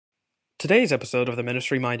Today's episode of the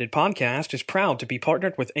Ministry Minded Podcast is proud to be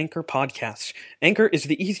partnered with Anchor Podcasts. Anchor is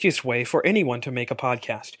the easiest way for anyone to make a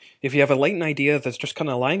podcast. If you have a latent idea that's just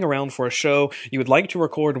kind of lying around for a show you would like to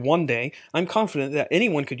record one day, I'm confident that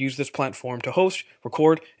anyone could use this platform to host,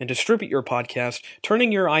 record, and distribute your podcast,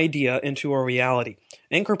 turning your idea into a reality.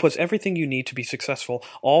 Anchor puts everything you need to be successful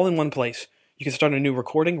all in one place. You can start a new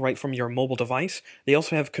recording right from your mobile device. They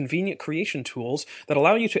also have convenient creation tools that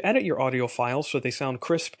allow you to edit your audio files so they sound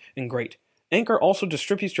crisp and great. Anchor also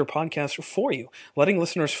distributes your podcast for you, letting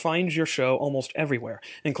listeners find your show almost everywhere,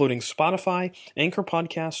 including Spotify, Anchor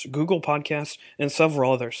Podcasts, Google Podcasts, and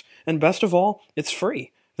several others. And best of all, it's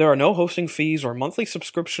free. There are no hosting fees or monthly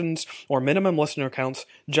subscriptions or minimum listener counts,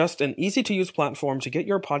 just an easy-to-use platform to get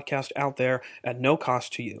your podcast out there at no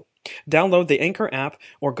cost to you. Download the Anchor app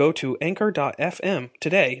or go to anchor.fm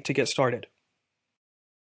today to get started.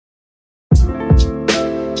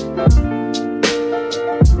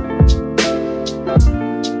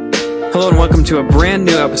 Hello and welcome to a brand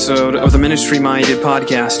new episode of the Ministry Minded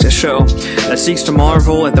Podcast, a show that seeks to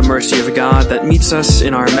marvel at the mercy of God that meets us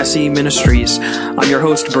in our messy ministries. I'm your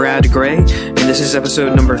host, Brad Gray, and this is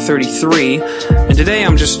episode number 33. And today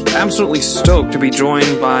I'm just absolutely stoked to be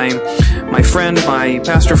joined by my friend, my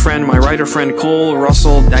pastor friend, my writer friend, Cole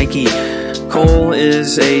Russell Dykey. Cole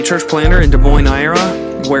is a church planter in Des Moines,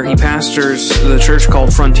 Iowa, where he pastors the church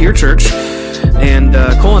called Frontier Church. And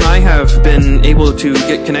Cole and I have been able to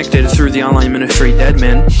get connected through the online ministry Dead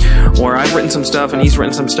Men, where I've written some stuff and he's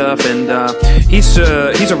written some stuff, and he's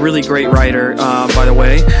a really great writer, by the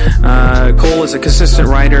way. Cole is a consistent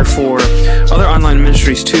writer for other online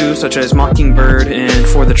ministries too, such as Mockingbird and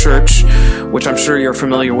For the Church, which I'm sure you're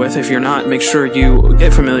familiar with. If you're not, make sure you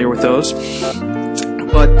get familiar with those.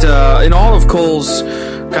 But in all of Cole's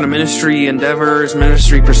kind of ministry endeavors,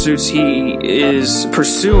 ministry pursuits, he is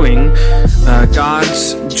pursuing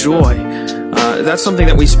God's joy. That's something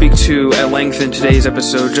that we speak to at length in today's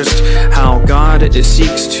episode, just how God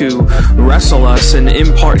seeks to wrestle us and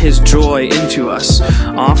impart His joy into us.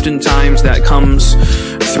 Oftentimes that comes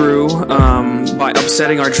through by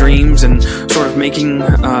upsetting our dreams and sort of making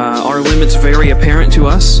our limits very apparent to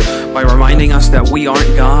us, by reminding us that we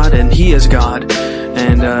aren't God and He is God.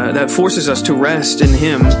 And that forces us to rest in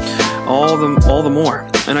Him all the more.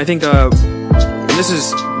 And I think this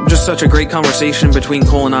is just such a great conversation between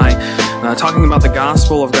Cole and I, talking about the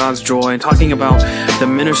gospel of God's joy, and talking about the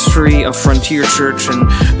ministry of Frontier Church and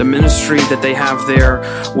the ministry that they have there,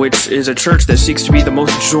 which is a church that seeks to be the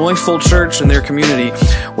most joyful church in their community,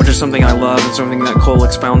 which is something I love and something that Cole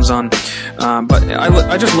expounds on. But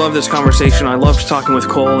I just love this conversation. I loved talking with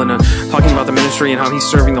Cole and talking about the ministry and how he's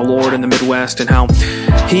serving the Lord in the Midwest, and how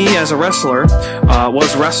he, as a wrestler,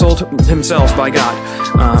 was wrestled himself by God.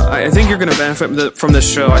 I think you're going to benefit from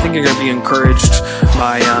this show. I think you're going to be encouraged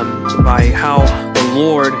by how the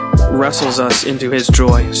Lord wrestles us into His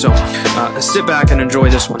joy. So sit back and enjoy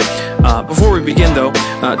this one. Before we begin, though,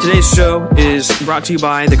 today's show is brought to you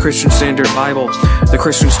by the Christian Standard Bible. The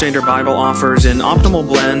Christian Standard Bible offers an optimal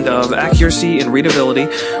blend of accuracy and readability,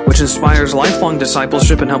 which inspires lifelong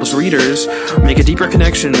discipleship and helps readers make a deeper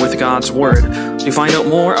connection with God's Word. To find out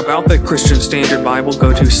more about the Christian Standard Bible,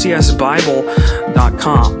 go to csbible.com.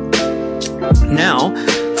 Now,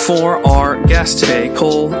 for our guest today,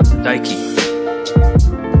 Cole Dykey.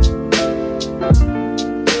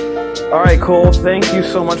 All right, Cole, thank you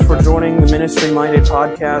so much for joining the Ministry Minded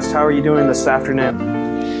Podcast. How are you doing this afternoon?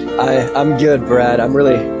 I'm good, Brad. I'm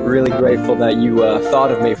really, really grateful that you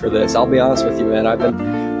thought of me for this. I'll be honest with you, man. I've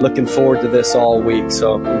been looking forward to this all week,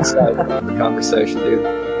 so I'm excited for the conversation,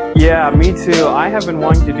 dude. Yeah, me too. I have been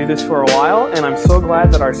wanting to do this for a while, and I'm so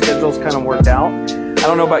glad that our schedules kind of worked out. I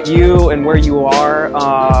don't know about you and where you are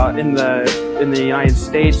in the United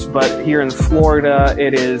States, but here in Florida,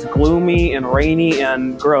 it is gloomy and rainy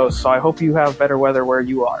and gross. So I hope you have better weather where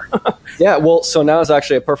you are. Yeah, well, so now is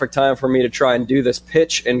actually a perfect time for me to try and do this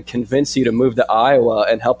pitch and convince you to move to Iowa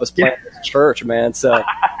and help us plant this church, man. So,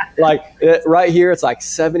 right here, it's like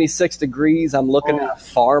 76 degrees. I'm looking at a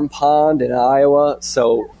farm pond in Iowa.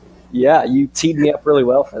 So, yeah, you teed me up really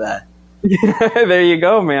well for that. There you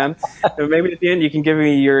go, man. Maybe at the end you can give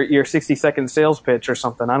me your 60-second sales pitch or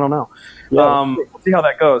something. I don't know. Yeah. We'll see how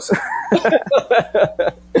that goes.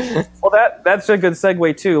 Well, that's a good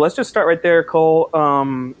segue too. Let's just start right there, Cole.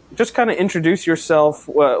 Just kind of introduce yourself.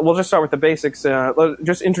 We'll just start with the basics.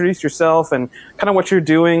 Just introduce yourself and kind of what you're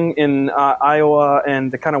doing in Iowa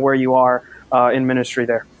and kind of where you are in ministry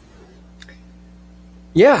there.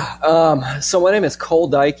 Yeah. So my name is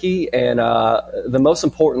Cole Dykey, and the most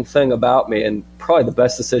important thing about me, and probably the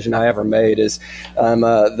best decision I ever made, is I'm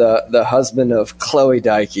the husband of Chloe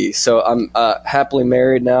Dykey. So I'm happily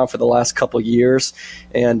married now for the last couple years,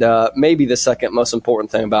 and maybe the second most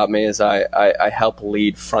important thing about me is I help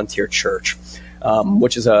lead Frontier Church,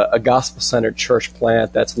 which is a gospel-centered church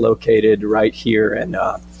plant that's located right here and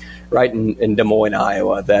right in Des Moines,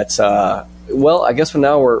 Iowa. That's well, I guess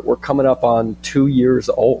now we're coming up on 2 years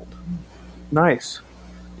old. Nice.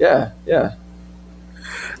 Yeah, yeah.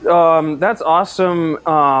 That's awesome.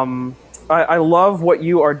 I love what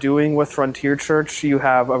you are doing with Frontier Church. You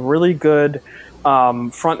have a really good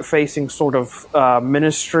front-facing sort of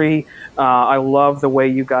ministry. I love the way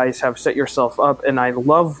you guys have set yourself up, and I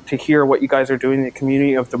love to hear what you guys are doing in the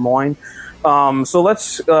community of Des Moines.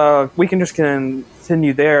 So we can just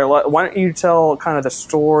continue there. Why don't you tell kind of the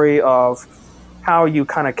story of how you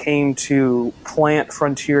kind of came to plant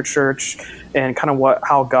Frontier Church and kind of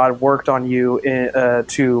how God worked on you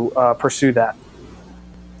to pursue that.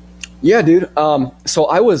 Yeah, dude. So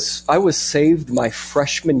I was saved my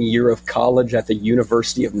freshman year of college at the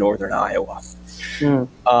University of Northern Iowa.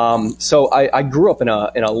 So I grew up in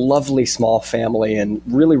a lovely small family in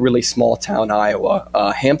really, really small town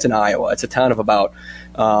Iowa, Hampton, Iowa. It's a town of about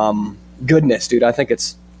goodness, dude. I think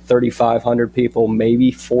it's 3,500 people,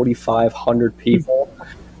 maybe 4,500 people.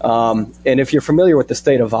 And if you're familiar with the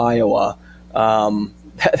state of Iowa,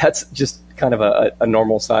 that's just kind of a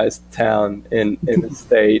normal sized town in the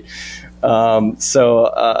state.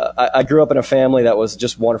 So I grew up in a family that was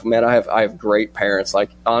just wonderful, man. I have great parents. Like,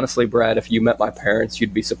 honestly, Brad, if you met my parents,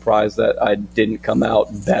 you'd be surprised that I didn't come out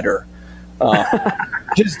better.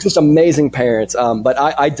 Just amazing parents. But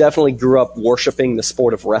I definitely grew up worshiping the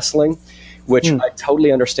sport of wrestling, which I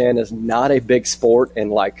totally understand is not a big sport in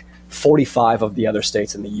like 45 of the other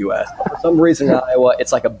states in the U.S. For some reason in Iowa,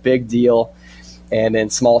 it's like a big deal. And in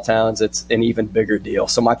small towns, it's an even bigger deal.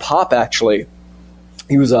 So my pop actually,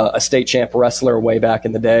 he was a state champ wrestler way back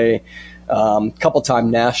in the day, couple-time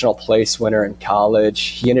national place winner in college.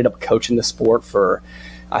 He ended up coaching the sport for,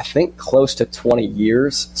 I think, close to 20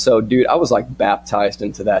 years. So, dude, I was like baptized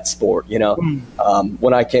into that sport, you know.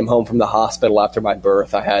 When I came home from the hospital after my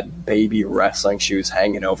birth, I had baby wrestling shoes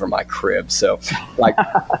hanging over my crib. So, like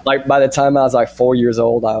by the time I was like 4 years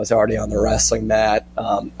old, I was already on the wrestling mat,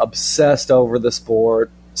 obsessed over the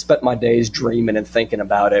sport, spent my days dreaming and thinking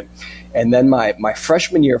about it. And then my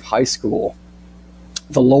freshman year of high school,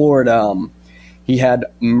 the Lord, he had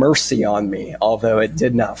mercy on me, although it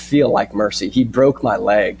did not feel like mercy. He broke my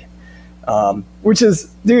leg, which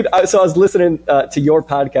is, dude, so I was listening to your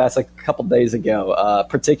podcast like a couple days ago,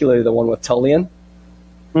 particularly the one with Tullian.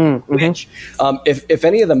 Which, if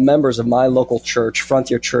any of the members of my local church,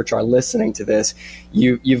 Frontier Church, are listening to this,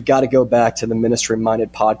 you've got to go back to the Ministry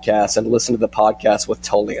Minded podcast and listen to the podcast with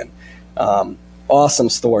Tullian. Awesome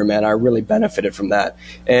story, man. I really benefited from that.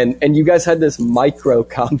 And you guys had this micro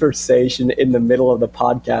conversation in the middle of the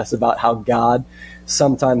podcast about how God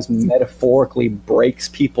sometimes metaphorically breaks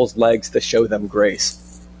people's legs to show them grace.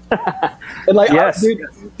 And like, yes.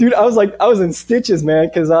 Dude, I was in stitches, man,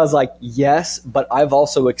 because I was like, yes, but I've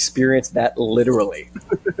also experienced that literally.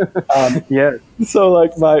 Yeah. So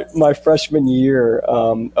like my freshman year,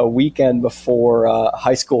 a weekend before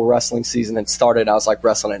high school wrestling season had started, I was like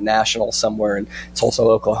wrestling at National somewhere in Tulsa,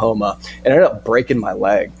 Oklahoma, and I ended up breaking my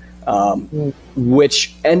leg,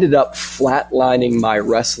 which ended up flatlining my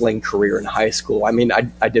wrestling career in high school. I mean,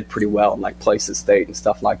 I did pretty well in like Places State and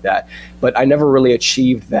stuff like that, but I never really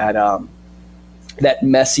achieved that that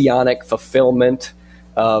messianic fulfillment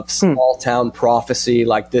of small town prophecy,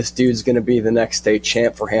 like this dude's going to be the next state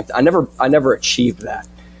champ for Hampton. I never achieved that,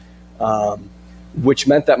 which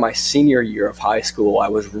meant that my senior year of high school, I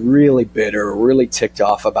was really bitter, really ticked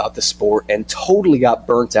off about the sport, and totally got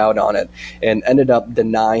burnt out on it, and ended up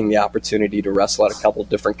denying the opportunity to wrestle at a couple of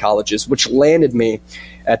different colleges, which landed me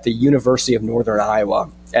at the University of Northern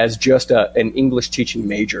Iowa as just an English teaching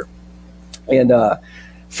major. And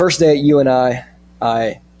first day at UNI,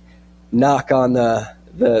 I knock on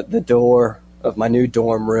the door of my new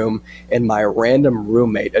dorm room, and my random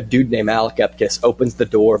roommate, a dude named Alec Epkiss, opens the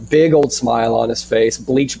door, big old smile on his face,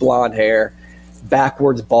 bleached blonde hair,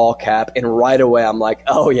 backwards ball cap, and right away I'm like,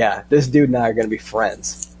 oh yeah, this dude and I are going to be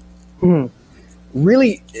friends.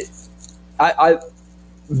 Really, I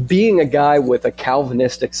being a guy with a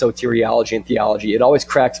Calvinistic soteriology and theology, it always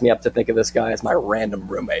cracks me up to think of this guy as my random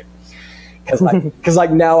roommate. Because like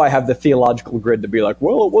now I have the theological grid to be like,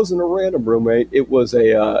 well, it wasn't a random roommate, it was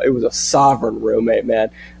a sovereign roommate, man.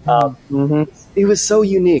 He was so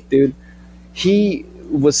unique, dude. He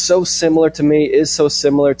was so similar to me, is so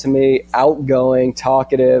similar to me, outgoing,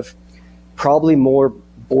 talkative, probably more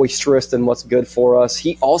boisterous than what's good for us.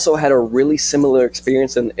 He also had a really similar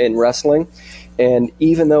experience in wrestling. And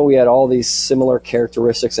even though we had all these similar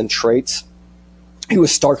characteristics and traits, he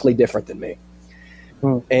was starkly different than me.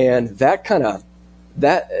 And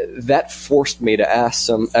that forced me to ask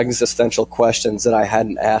some existential questions that I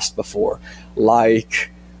hadn't asked before,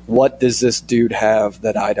 like, what does this dude have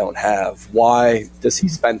that I don't have? Why does he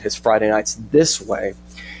spend his Friday nights this way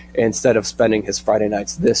instead of spending his Friday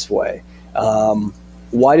nights this way?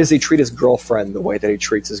 Why does he treat his girlfriend the way that he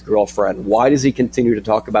treats his girlfriend? Why does he continue to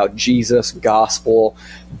talk about Jesus, gospel,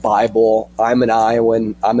 Bible? I'm an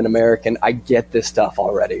Iowan. I'm an American. I get this stuff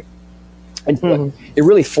already. And it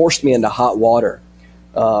really forced me into hot water.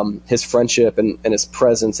 His friendship and his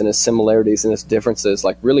presence and his similarities and his differences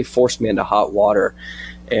like really forced me into hot water.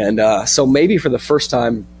 And so maybe for the first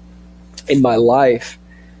time in my life,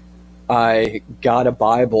 I got a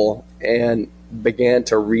Bible and began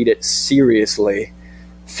to read it seriously,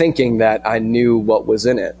 thinking that I knew what was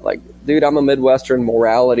in it. Like, dude, I'm a Midwestern,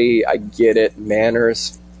 morality, I get it,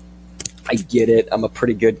 manners, I get it, I'm a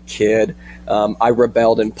pretty good kid. I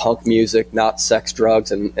rebelled in punk music, not sex,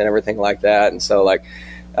 drugs, and everything like that. And so, like,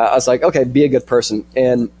 I was like, okay, be a good person.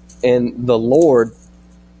 And the Lord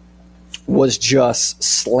was just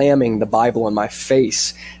slamming the Bible in my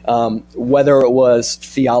face, whether it was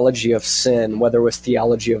theology of sin, whether it was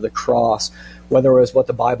theology of the cross, whether it was what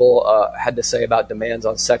the Bible had to say about demands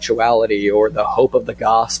on sexuality or the hope of the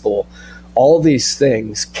gospel. All these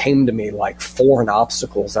things came to me like foreign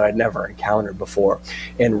obstacles that I'd never encountered before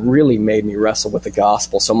and really made me wrestle with the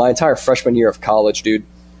gospel. So my entire freshman year of college, dude,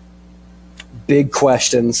 big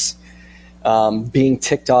questions, being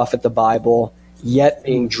ticked off at the Bible, yet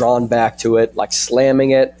being drawn back to it, like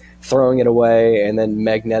slamming it, throwing it away, and then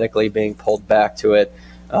magnetically being pulled back to it.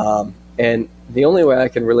 And the only way I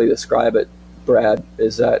can really describe it, Brad,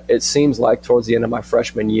 is that it seems like towards the end of my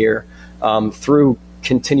freshman year, through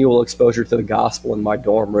continual exposure to the gospel in my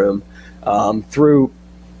dorm room, through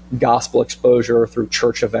gospel exposure, through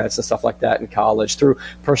church events and stuff like that in college, through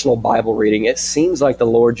personal Bible reading, it seems like the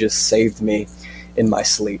Lord just saved me in my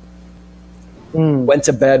sleep. Went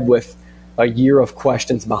to bed with a year of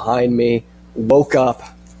questions behind me, woke up,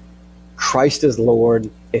 Christ is Lord.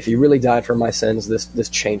 If he really died for my sins, this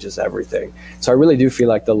changes everything. So I really do feel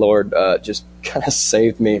like the Lord just kind of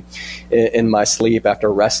saved me in my sleep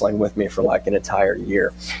after wrestling with me for like an entire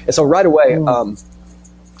year. And so right away,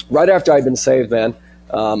 right after I'd been saved, man,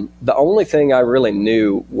 the only thing I really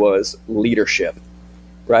knew was leadership,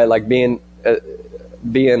 right? Like being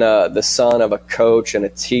the son of a coach and a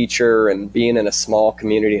teacher and being in a small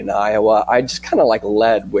community in Iowa, I just kind of like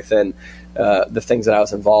led within the things that I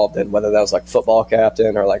was involved in, whether that was like football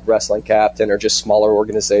captain or like wrestling captain or just smaller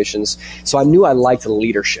organizations. So I knew I liked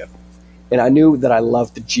leadership and I knew that I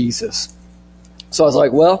loved Jesus. So I was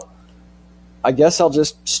like, well, I guess I'll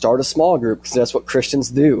just start a small group because that's what Christians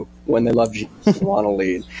do when they love Jesus and want to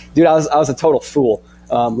lead. Dude, I was a total fool.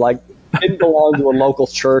 Didn't belong to a local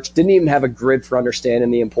church, didn't even have a grid for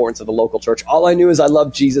understanding the importance of the local church. All I knew is I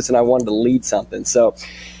loved Jesus and I wanted to lead something. So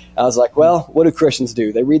I was like, well, what do Christians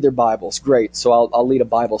do? They read their Bibles. Great. So I'll lead a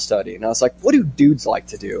Bible study. And I was like, what do dudes like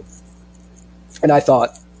to do? And I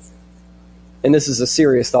thought, and this is a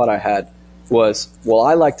serious thought I had, was, well,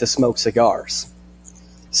 I like to smoke cigars.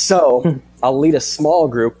 So I'll lead a small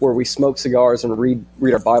group where we smoke cigars and read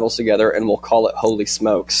our Bibles together, and we'll call it Holy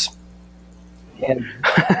Smokes. And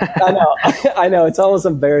I know, it's almost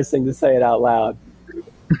embarrassing to say it out loud.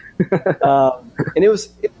 And it was...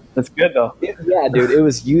 That's good, though. Yeah, dude, it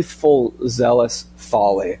was youthful, zealous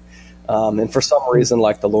folly. And for some reason,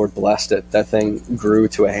 like the Lord blessed it, that thing grew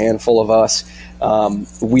to a handful of us.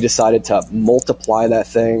 We decided to multiply that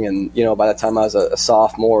thing. And, by the time I was a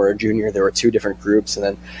sophomore or a junior, there were 2 different groups. And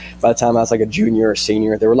then by the time I was like a junior or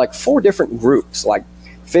senior, there were like 4 different groups, like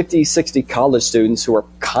 50, 60 college students who were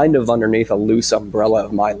kind of underneath a loose umbrella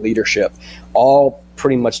of my leadership, all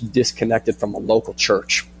pretty much disconnected from a local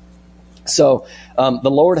church. So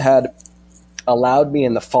the Lord had allowed me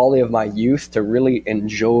in the folly of my youth to really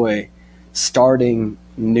enjoy starting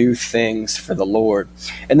new things for the Lord.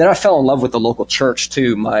 And then I fell in love with the local church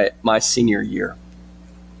too, my senior year.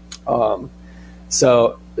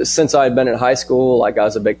 So since I had been in high school, like I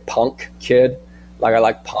was a big punk kid. Like I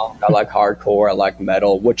like punk, I like hardcore, I like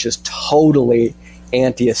metal, which is totally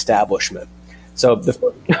anti-establishment. So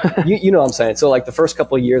you know what I'm saying? So like the first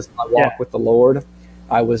couple of years of my walk with the Lord,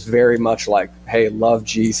 I was very much like, hey, love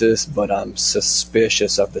Jesus, but I'm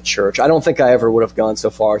suspicious of the church. I don't think I ever would have gone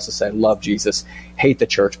so far as to say love Jesus, hate the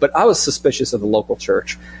church, but I was suspicious of the local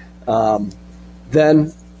church.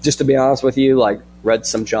 Then, just to be honest with you, like read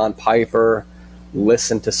some John Piper,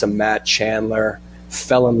 listened to some Matt Chandler,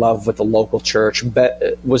 fell in love with the local church,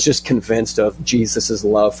 was just convinced of Jesus's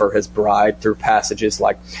love for his bride through passages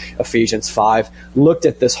like Ephesians 5, looked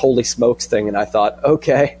at this holy smokes thing, and I thought,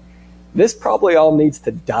 okay, this probably all needs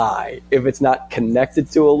to die if it's not connected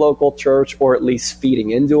to a local church, or at least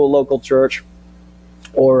feeding into a local church,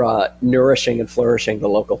 or nourishing and flourishing the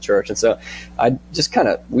local church. And so I just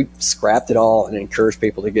we scrapped it all and encouraged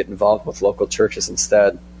people to get involved with local churches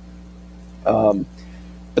instead.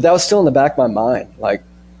 But that was still in the back of my mind, like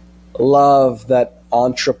love that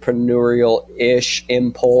entrepreneurial-ish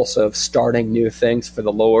impulse of starting new things for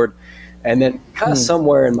the Lord. And then kind of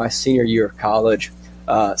somewhere in my senior year of college,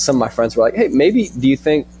 some of my friends were like, hey, do you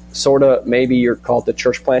think maybe you're called to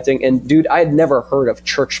church planting? And dude, I had never heard of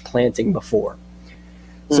church planting before.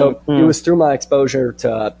 So it was through my exposure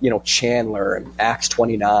to, Chandler and Acts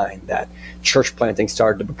 29 that church planting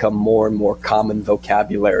started to become more and more common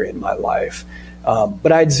vocabulary in my life.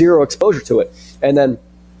 But I had zero exposure to it. And then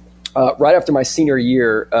right after my senior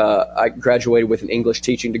year, I graduated with an English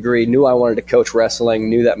teaching degree, knew I wanted to coach wrestling,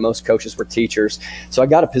 knew that most coaches were teachers. So I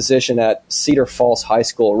got a position at Cedar Falls High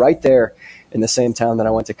School right there in the same town that I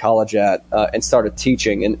went to college at, and started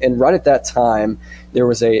teaching. And right at that time, there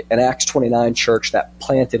was an Acts 29 church that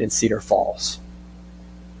planted in Cedar Falls.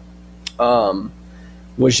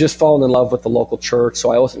 Was just falling in love with the local church,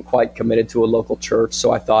 so I wasn't quite committed to a local church.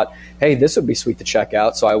 So I thought, hey, this would be sweet to check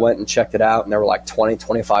out. So I went and checked it out, and there were like 20,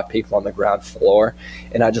 25 people on the ground floor.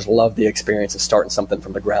 And I just loved the experience of starting something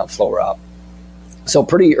from the ground floor up. So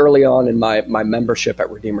pretty early on in my membership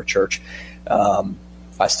at Redeemer Church,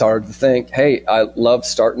 I started to think, hey, I love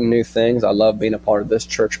starting new things. I love being a part of this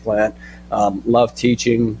church plant. Love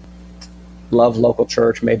teaching, love local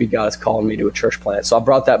church. Maybe God is calling me to a church plant. So I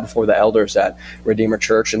brought that before the elders at Redeemer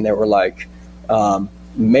Church, and they were like,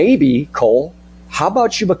 maybe, Cole, how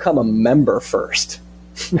about you become a member first?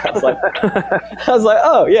 I was like,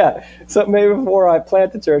 oh, yeah. So maybe before I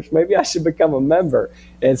plant the church, maybe I should become a member.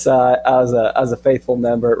 And so I was a faithful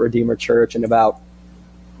member at Redeemer Church, and about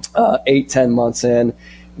 8-10 months in,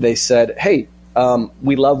 they said, hey,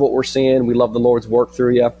 we love what we're seeing. We love the Lord's work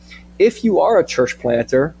through you. If you are a church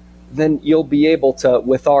planter, then you'll be able to,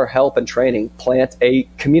 with our help and training, plant a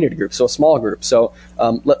community group, so a small group. So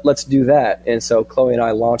let's do that. And so Chloe and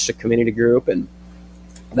I launched a community group, and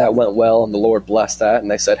that went well, and the Lord blessed that. And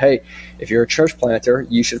they said, hey, if you're a church planter,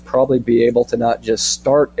 you should probably be able to not just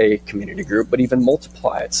start a community group, but even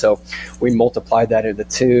multiply it. So we multiplied that into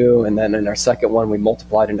 2, and then in our second one, we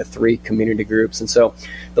multiplied into 3 community groups. And so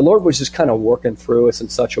the Lord was just kind of working through us in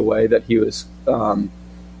such a way that he was,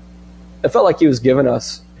 it felt like he was giving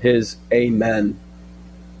us his amen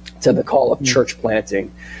to the call of church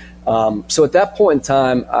planting. So at that point in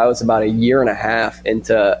time, I was about 1.5 years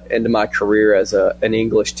into my career as an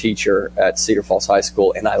English teacher at Cedar Falls High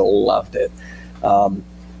School, and I loved it.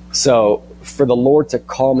 So for the Lord to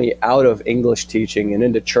call me out of English teaching and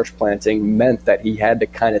into church planting meant that he had to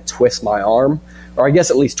kind of twist my arm, or I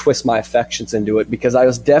guess at least twist my affections into it, because I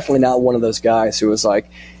was definitely not one of those guys who was like,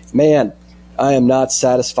 man, I am not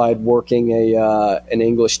satisfied working an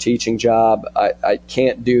English teaching job. I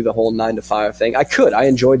can't do the whole 9-to-5 thing. I could. I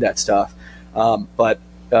enjoyed that stuff. But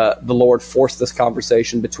the Lord forced this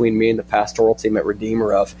conversation between me and the pastoral team at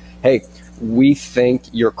Redeemer of, hey, we think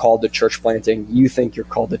you're called to church planting. You think you're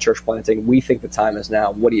called to church planting. We think the time is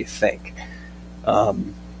now. What do you think?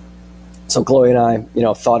 So Chloe and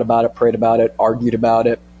I, thought about it, prayed about it, argued about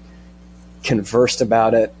it, conversed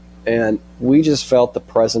about it. And we just felt the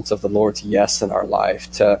presence of the Lord's yes in our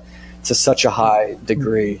life to such a high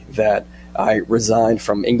degree that I resigned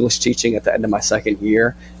from English teaching at the end of my second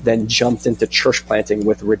year, then jumped into church planting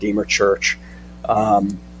with Redeemer Church.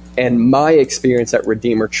 And my experience at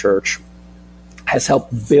Redeemer Church has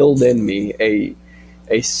helped build in me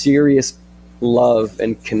a serious love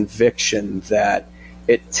and conviction that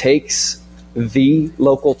it takes the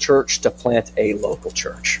local church to plant a local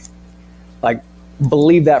church. Like,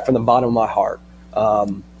 believe that from the bottom of my heart.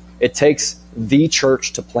 It takes the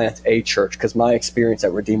church to plant a church, because my experience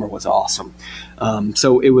at Redeemer was awesome.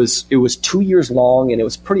 So it was 2 years long, and it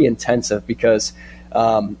was pretty intensive because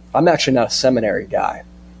I'm actually not a seminary guy,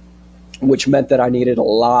 which meant that I needed a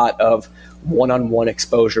lot of one-on-one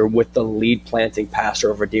exposure with the lead planting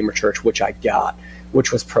pastor of Redeemer Church, which I got,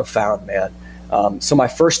 which was profound, man. So my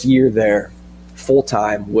first year there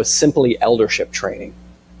full-time was simply eldership training.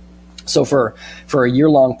 So for a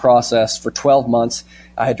year-long process, for 12 months,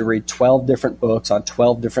 I had to read 12 different books on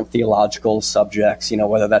 12 different theological subjects,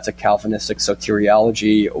 whether that's a Calvinistic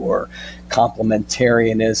soteriology or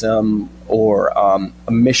complementarianism or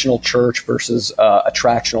a missional church versus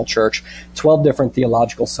attractional church, 12 different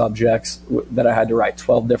theological subjects that I had to write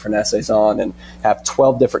 12 different essays on and have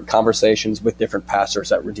 12 different conversations with different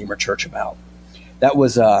pastors at Redeemer Church about. That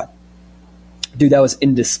was, that was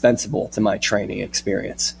indispensable to my training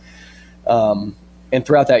experience. And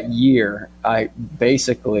throughout that year, I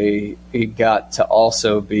basically got to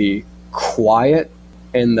also be quiet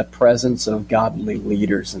in the presence of godly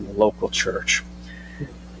leaders in the local church.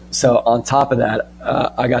 So on top of that,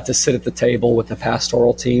 I got to sit at the table with the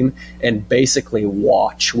pastoral team and basically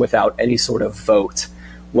watch without any sort of vote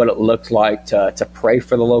what it looked like to pray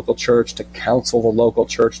for the local church, to counsel the local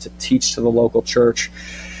church, to teach to the local church,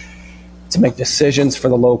 to make decisions for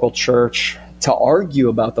the local church, to argue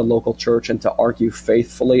about the local church and to argue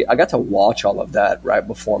faithfully. I got to watch all of that right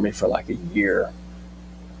before me for like a year.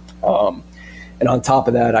 And on top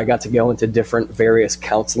of that, I got to go into different various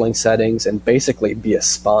counseling settings and basically be a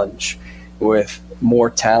sponge with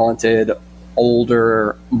more talented,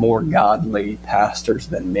 older, more godly pastors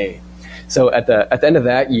than me. So at the end of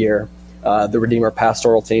that year, the Redeemer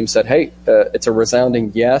pastoral team said, hey, it's a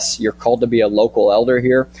resounding yes. You're called to be a local elder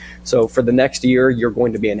here. So for the next year, you're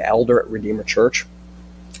going to be an elder at Redeemer Church.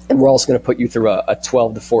 And we're also going to put you through a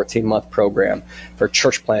 12 to 14 month program for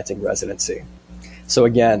church planting residency. So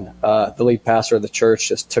again, the lead pastor of the church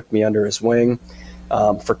just took me under his wing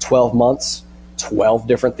for 12 months, 12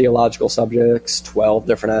 different theological subjects, 12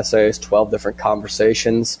 different essays, 12 different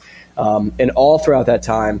conversations. And all throughout that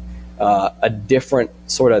time, a different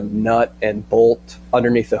sort of nut and bolt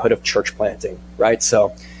underneath the hood of church planting, right?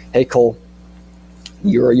 So, hey, Cole,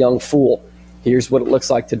 you're a young fool. Here's what it looks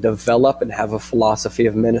like to develop and have a philosophy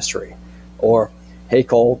of ministry. Or, hey,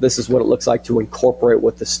 Cole, this is what it looks like to incorporate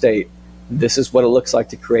with the state. This is what it looks like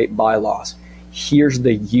to create bylaws. Here's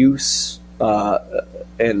the use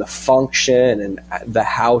and the function and the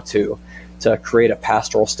how-to create a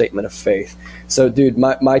pastoral statement of faith. So, dude,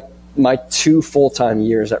 my 2 full-time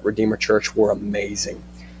years at Redeemer Church were amazing,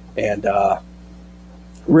 and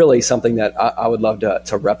really something that I would love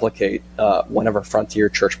to replicate whenever Frontier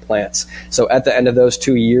Church plants. So at the end of those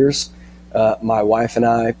 2 years, my wife and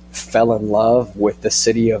I fell in love with the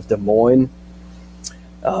city of Des Moines,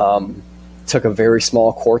 took a very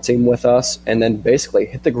small core team with us, and then basically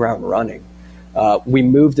hit the ground running. We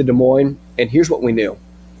moved to Des Moines, and here's what we knew.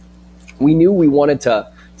 We knew we wanted to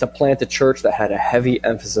plant a church that had a heavy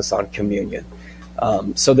emphasis on communion.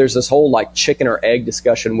 So there's this whole like chicken or egg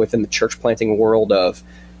discussion within the church planting world of,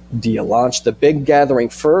 do you launch the big gathering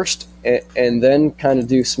first and then kind of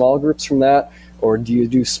do small groups from that? Or do you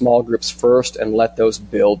do small groups first and let those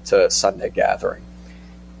build to Sunday gathering?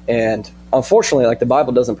 And unfortunately, like the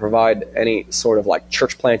Bible doesn't provide any sort of like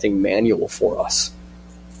church planting manual for us.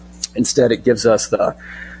 Instead, it gives us the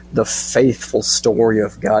faithful story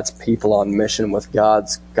of God's people on mission with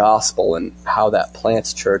God's gospel and how that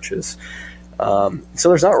plants churches. So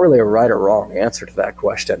there's not really a right or wrong answer to that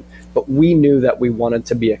question, but we knew that we wanted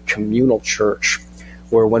to be a communal church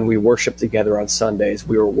where when we worship together on Sundays,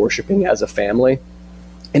 we were worshiping as a family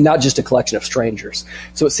and not just a collection of strangers.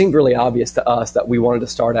 So it seemed really obvious to us that we wanted to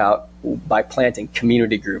start out by planting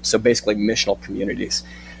community groups, so basically missional communities.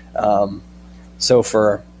 So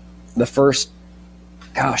for the first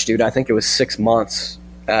gosh, dude, I think it was 6 months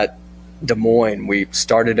at Des Moines, we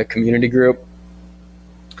started a community group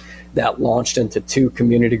that launched into 2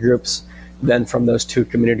 community groups. Then from those 2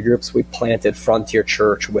 community groups, we planted Frontier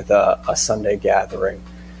Church with a Sunday gathering.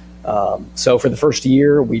 So for the first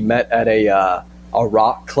year, we met at a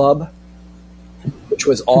rock club, which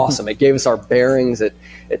was awesome. It gave us our bearings. It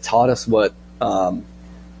taught us what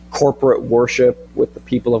corporate worship with the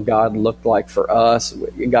people of God looked like for us.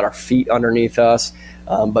 We got our feet underneath us.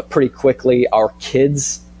 But pretty quickly, our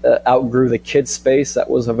kids outgrew the kids space that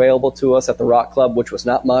was available to us at the Rock Club, which was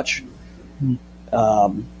not much.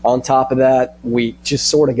 On top of that, we just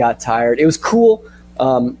sort of got tired. It was cool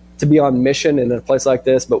to be on mission in a place like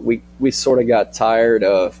this, but we sort of got tired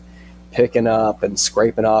of picking up and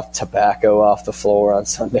scraping off tobacco off the floor on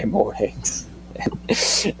Sunday mornings.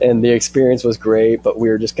 And the experience was great, but we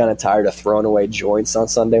were just kind of tired of throwing away joints on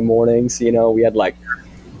Sunday mornings. We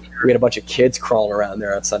had a bunch of kids crawling around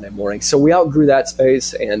there on Sunday morning. So we outgrew that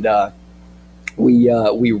space, and we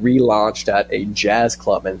relaunched at a jazz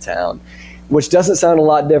club in town. which doesn't sound a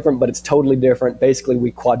lot different, but it's totally different. Basically,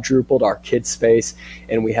 we quadrupled our kids' space,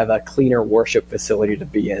 and we have a cleaner worship facility to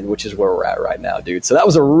be in, which is where we're at right now, dude. So that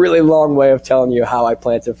was a really long way of telling you how I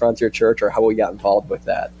planted Frontier Church or how we got involved with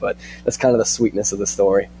that. But that's kind of the sweetness of the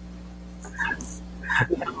story.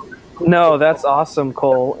 No, that's awesome,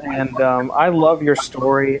 Cole. And I love your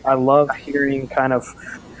story. I love hearing kind of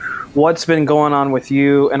what's been going on with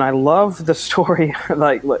you. And I love the story,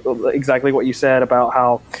 like exactly what you said about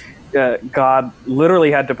how God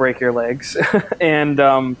literally had to break your legs. And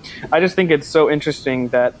I just think it's so interesting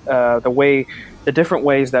that the different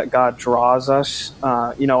ways that God draws us.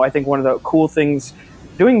 I think one of the cool things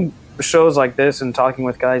doing shows like this and talking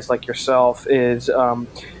with guys like yourself is,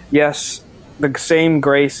 yes, the same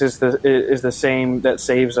grace is the same that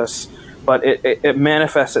saves us, but it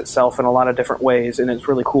manifests itself in a lot of different ways, and it's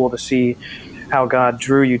really cool to see how God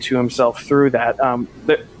drew you to Himself through that.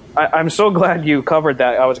 I'm so glad you covered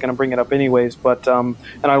that. I was going to bring it up anyways, but and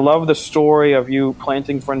I love the story of you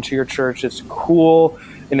planting Frontier Church. It's cool,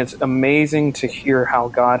 and it's amazing to hear how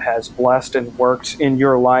God has blessed and worked in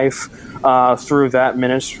your life through that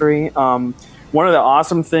ministry. One of the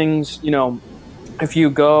awesome things, if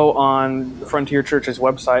you go on Frontier Church's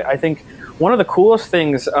website, I think one of the coolest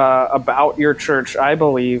things about your church, I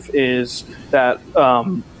believe, is that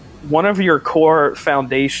one of your core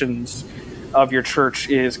foundations of your church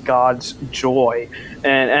is God's joy.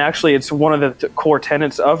 And actually, it's one of the core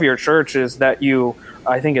tenets of your church is that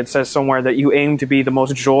I think it says somewhere that you aim to be the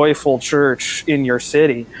most joyful church in your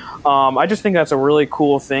city. I just think that's a really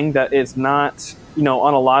cool thing that is not, on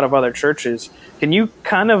a lot of other churches. Can you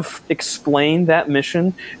kind of explain that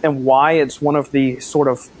mission and why it's one of the sort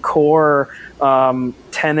of core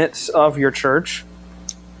tenets of your church?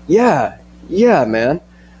 Yeah, man.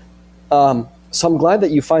 So I'm glad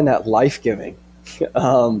that you find that life-giving.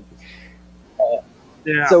 Yeah.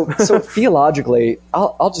 So theologically,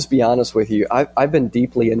 I'll just be honest with you. I've been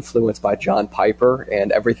deeply influenced by John Piper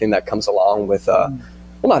and everything that comes along with, well,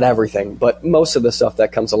 not everything, but most of the stuff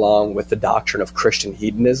that comes along with the doctrine of Christian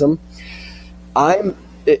hedonism.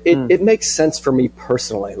 It makes sense for me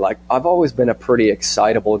personally. Like, I've always been a pretty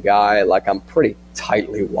excitable guy. Like, I'm pretty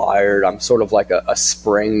tightly wired. I'm sort of like a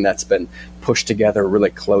spring that's been pushed together really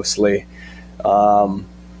closely.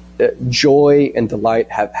 Joy and delight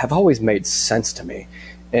have always made sense to me.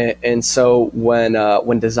 And so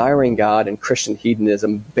when Desiring God and Christian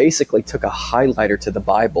hedonism basically took a highlighter to the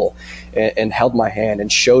Bible and held my hand and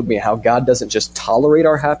showed me how God doesn't just tolerate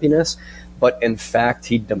our happiness, but in fact,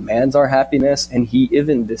 He demands our happiness, and He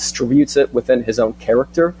even distributes it within His own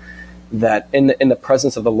character, that in the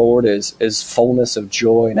presence of the Lord is fullness of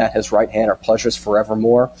joy, and at His right hand are pleasures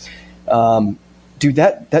forevermore. Dude,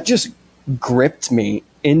 that just gripped me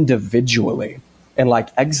individually and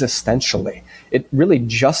like existentially. It really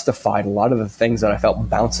justified a lot of the things that I felt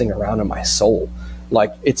bouncing around in my soul.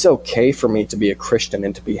 Like, it's okay for me to be a Christian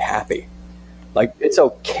and to be happy. Like, it's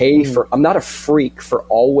okay I'm not a freak for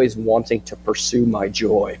always wanting to pursue my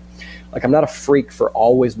joy. Like, I'm not a freak for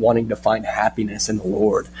always wanting to find happiness in the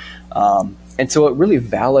Lord. And so it really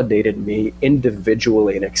validated me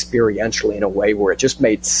individually and experientially in a way where it just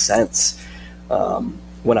made sense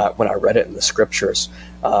when I read it in the scriptures.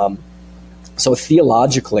 So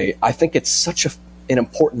theologically, I think it's such an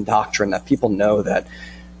important doctrine that people know, that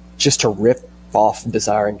just to rip off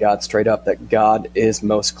Desiring God straight up, that God is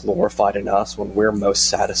most glorified in us when we're most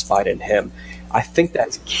satisfied in Him. I think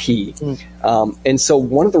that's key. And so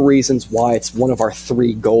one of the reasons why it's one of our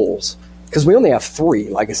 3 goals, because we only have 3,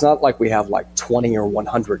 like, it's not like we have like 20 or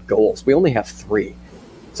 100 goals. We only have 3.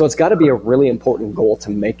 So it's got to be a really important goal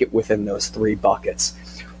to make it within those 3 buckets.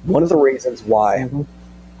 One of the reasons why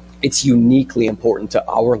it's uniquely important to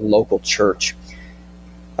our local church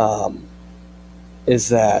is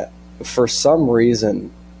that for some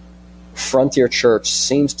reason, Frontier Church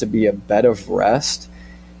seems to be a bed of rest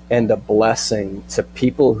and a blessing to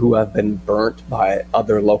people who have been burnt by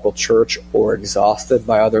other local church, or exhausted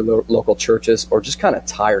by other local churches, or just kind of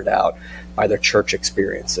tired out by their church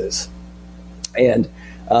experiences. And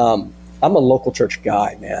I'm a local church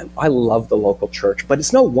guy, man. I love the local church, but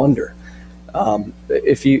it's no wonder.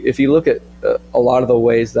 If you look at a lot of the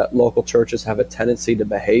ways that local churches have a tendency to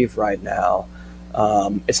behave right now,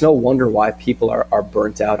 it's no wonder why people are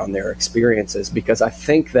burnt out on their experiences, because I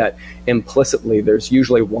think that implicitly there's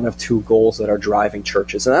usually one of 2 goals that are driving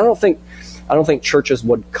churches. And I don't think churches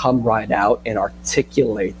would come right out and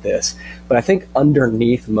articulate this, but I think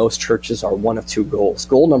underneath most churches are one of 2 goals.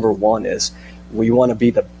 Goal number 1 is we want to be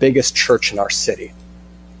the biggest church in our city.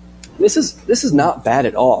 This is not bad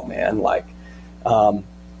at all, man. Like,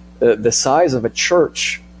 the size of a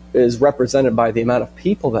church is represented by the amount of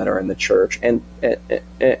people that are in the church, and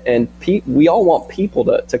we all want people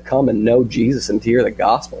to come and know Jesus and to hear the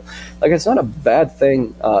gospel. Like, it's not a bad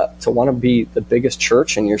thing to want to be the biggest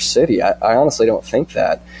church in your city. I honestly don't think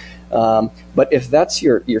that. But if that's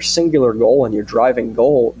your singular goal and your driving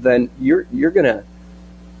goal, then you're gonna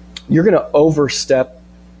overstep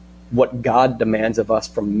what God demands of us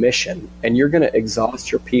from mission, and you're going to exhaust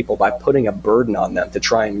your people by putting a burden on them to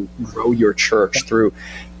try and grow your church through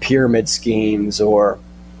pyramid schemes or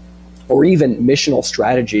even missional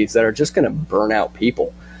strategies that are just going to burn out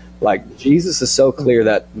people. Like, Jesus is so clear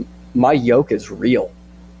that my yoke is real,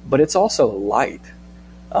 but it's also light.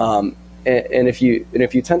 And if you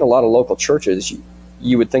attend a lot of local churches,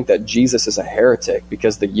 you would think that Jesus is a heretic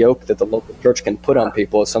because the yoke that the local church can put on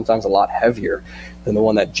people is sometimes a lot heavier than the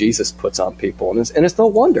one that Jesus puts on people. And it's no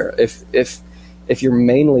wonder if you're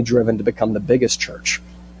mainly driven to become the biggest church.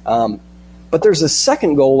 But there's a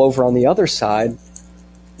second goal over on the other side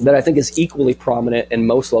that I think is equally prominent in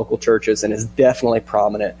most local churches and is definitely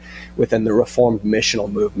prominent within the Reformed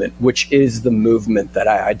missional movement, which is the movement that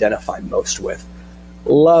I identify most with.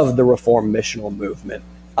 Love the Reformed missional movement.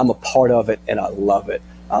 I'm a part of it, and I love it.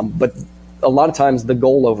 But a lot of times the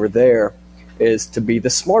goal over there is to be the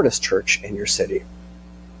smartest church in your city,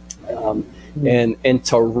 and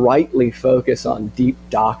to rightly focus on deep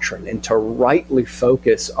doctrine, and to rightly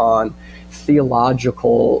focus on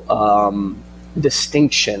theological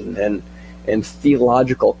distinction and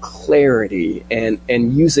theological clarity, and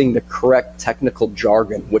using the correct technical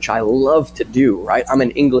jargon, which I love to do, right? I'm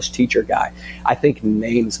an English teacher guy. I think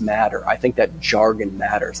names matter. I think that jargon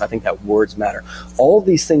matters. I think that words matter. All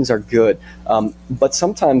these things are good, but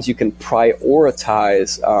sometimes you can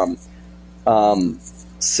prioritize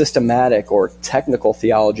systematic or technical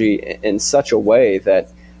theology in such a way that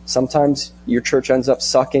sometimes your church ends up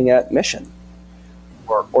sucking at mission.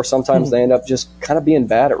 Or sometimes they end up just kind of being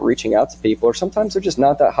bad at reaching out to people, or sometimes they're just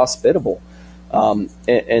not that hospitable.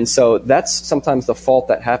 And so that's sometimes the fault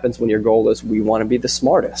that happens when your goal is we want to be the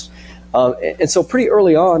smartest. And so pretty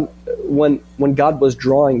early on, when God was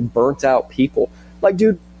drawing burnt out people, like,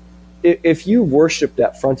 dude, if you worshiped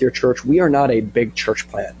at Frontier Church, we are not a big church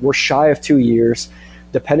plant. We're shy of 2 years.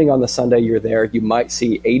 Depending on the Sunday you're there, you might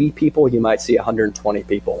see 80 people, you might see 120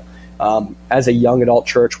 people. As a young adult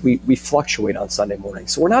church, we fluctuate on Sunday morning.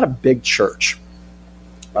 So we're not a big church.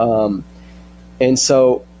 And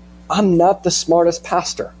so I'm not the smartest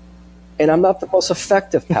pastor, and I'm not the most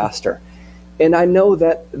effective pastor. And I know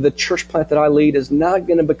that the church plant that I lead is not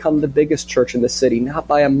going to become the biggest church in the city, not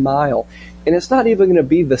by a mile. And it's not even going to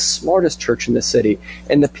be the smartest church in the city.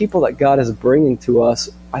 And the people that God is bringing to us,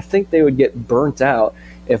 I think they would get burnt out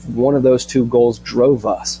if one of those two goals drove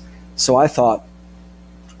us. So I thought,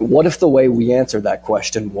 what if the way we answered that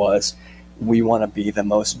question was, we want to be the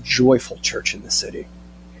most joyful church in the city?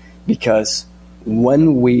 Because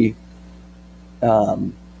when we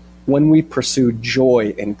pursue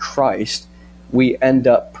joy in Christ, we end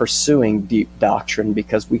up pursuing deep doctrine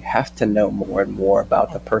because we have to know more and more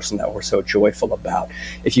about the person that we're so joyful about.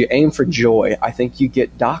 If you aim for joy, I think you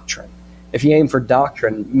get doctrine. If you aim for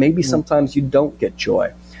doctrine, maybe sometimes you don't get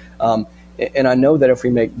joy. And I know that if we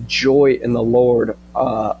make joy in the Lord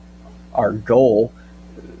our goal,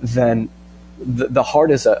 then the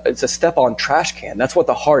heart is it's a step on trash can. That's what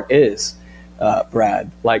the heart is, Brad.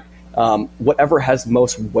 Like, whatever has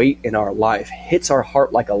most weight in our life hits our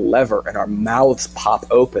heart like a lever, and our mouths pop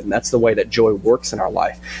open. That's the way that joy works in our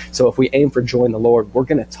life. So if we aim for joy in the Lord, we're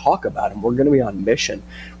going to talk about Him. We're going to be on mission.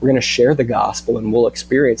 We're going to share the gospel, and we'll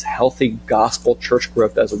experience healthy gospel church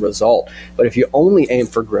growth as a result. But if you only aim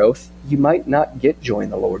for growth, you might not get joy in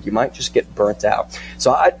the Lord. You might just get burnt out.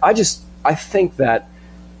 So I think that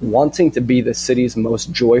wanting to be the city's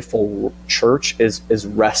most joyful church is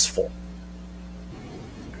restful.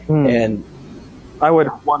 And I would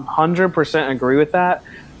 100% agree with that.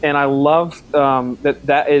 And I love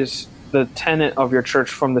that is the tenet of your church,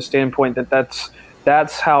 from the standpoint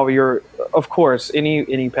that's how you're, of course,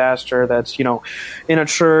 any pastor that's, in a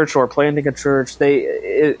church or planting a church,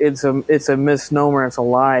 it's a misnomer, it's a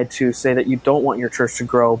lie to say that you don't want your church to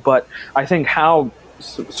grow. But I think how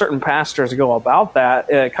certain pastors go about that,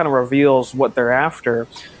 it kind of reveals what they're after.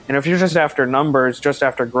 And if you're just after numbers, just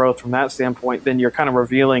after growth from that standpoint, then you're kind of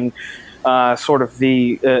revealing sort of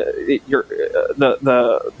the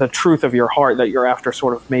truth of your heart, that you're after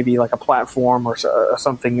sort of maybe like a platform or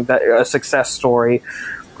something, that a success story.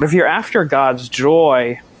 But if you're after God's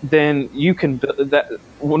joy, then you can that.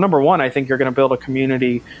 Well, number one, I think you're going to build a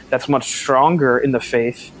community that's much stronger in the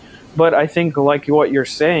faith. But I think, like what you're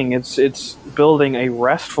saying, it's building a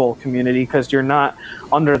restful community because you're not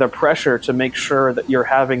under the pressure to make sure that you're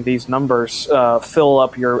having these numbers fill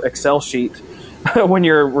up your Excel sheet when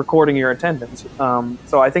you're recording your attendance.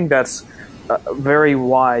 So I think that's very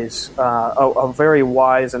wise, a very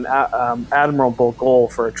wise and admirable goal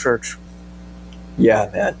for a church. Yeah,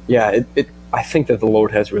 man. Yeah, I think that the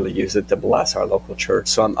Lord has really used it to bless our local church.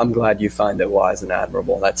 So I'm glad you find it wise and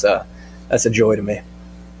admirable. That's a joy to me.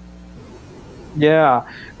 Yeah.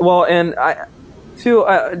 Well, and I too,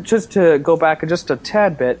 just to go back just a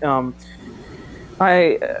tad bit.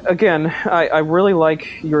 I really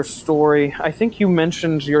like your story. I think you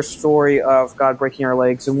mentioned your story of God breaking our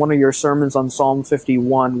legs in one of your sermons on Psalm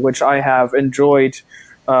 51, which I have enjoyed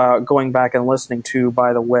going back and listening to,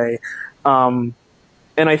 by the way. And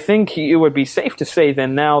I think it would be safe to say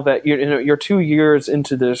then, now that you're 2 years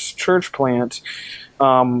into this church plant,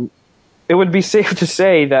 it would be safe to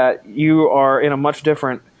say that you are in a much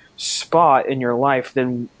different spot in your life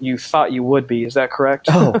than you thought you would be. Is that correct?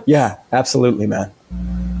 Oh, yeah, absolutely, man.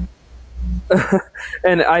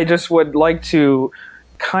 And I just would like to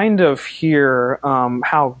kind of hear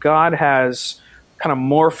how God has kind of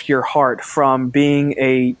morphed your heart from being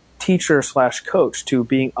a teacher / coach to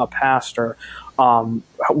being a pastor.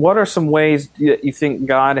 What are some ways that you think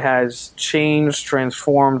God has changed,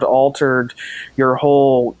 transformed, altered your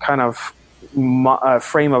whole kind of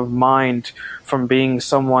frame of mind from being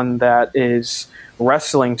someone that is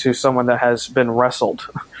wrestling to someone that has been wrestled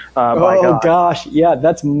by God? Oh gosh, yeah,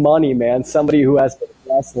 that's money, man. Somebody who has been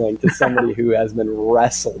wrestling to somebody who has been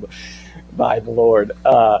wrestled by the Lord.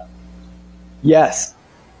 Yes.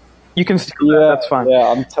 You can steal that, that's fine. Yeah,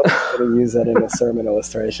 I'm totally going to use that in a sermon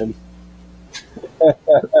illustration.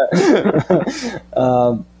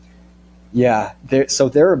 So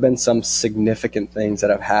there have been some significant things that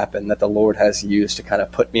have happened that the Lord has used to kind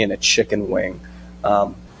of put me in a chicken wing,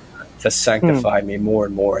 to sanctify me more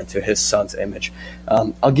and more into His Son's image.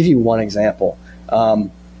 I'll give you one example.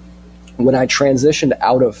 When I transitioned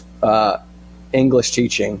out of English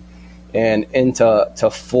teaching and into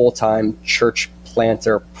full-time church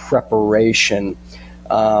planter preparation,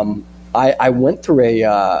 I went through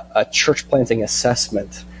a church planting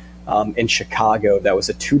assessment in Chicago. That was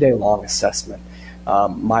a 2-day long assessment.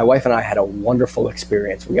 My wife and I had a wonderful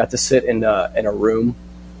experience. We got to sit in a room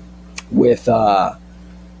with 4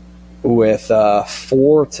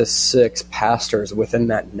 to 6 pastors within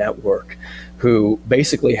that network who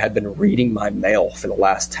basically had been reading my mail for the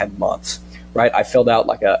last 10 months. Right? I filled out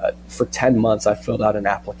for 10 months, I filled out an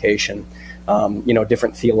application.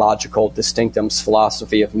 Different theological distinctums,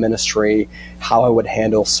 philosophy of ministry, how I would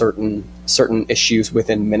handle certain issues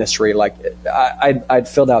within ministry. Like I'd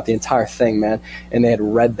filled out the entire thing, man, and they had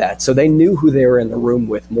read that. So they knew who they were in the room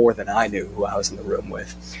with more than I knew who I was in the room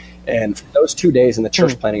with. And for those 2 days in the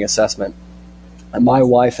church planning assessment, my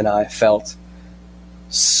wife and I felt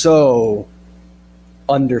so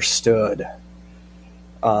understood,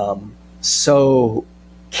 so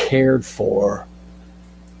cared for,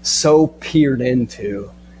 so peered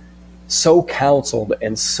into, so counseled,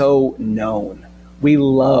 and so known. We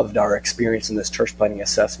loved our experience in this church planning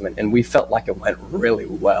assessment, and we felt like it went really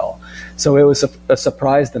well. So it was a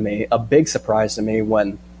surprise to me, a big surprise to me,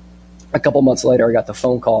 when a couple months later I got the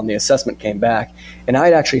phone call and the assessment came back, and I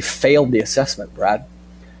had actually failed the assessment, Brad.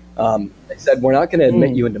 They said, we're not going to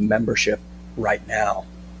admit you into membership right now.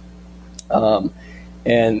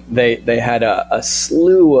 And they had a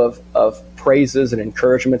slew of praises and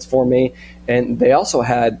encouragements for me, and they also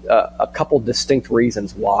had a couple distinct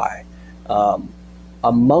reasons why.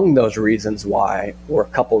 Among those reasons why were a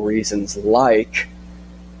couple reasons like,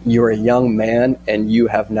 you're a young man and you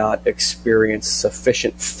have not experienced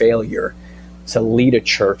sufficient failure to lead a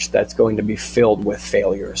church that's going to be filled with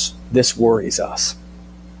failures. This worries us.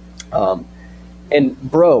 And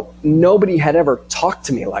bro, nobody had ever talked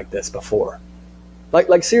to me like this before.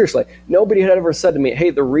 Like seriously, nobody had ever said to me, hey,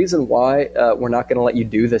 the reason why we're not going to let you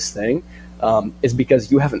do this thing is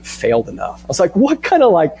because you haven't failed enough. I was like, what kind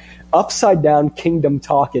of upside down kingdom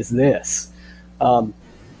talk is this?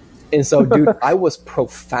 And so, dude, I was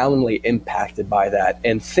profoundly impacted by that.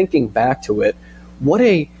 And thinking back to it, what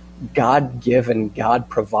a God-given,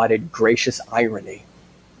 God-provided gracious irony.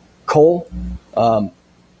 Cole,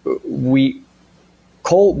 we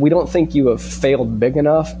don't think you have failed big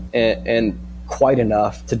enough and quite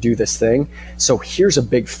enough to do this thing. So here's a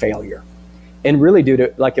big failure. And really, dude,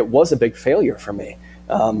 it was a big failure for me.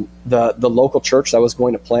 The local church that was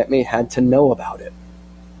going to plant me had to know about it.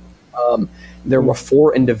 There were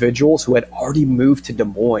 4 individuals who had already moved to Des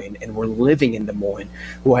Moines and were living in Des Moines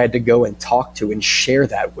who I had to go and talk to and share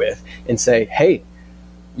that with and say, hey,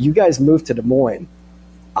 you guys moved to Des Moines.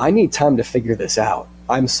 I need time to figure this out.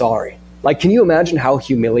 I'm sorry. Like, can you imagine how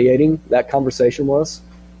humiliating that conversation was?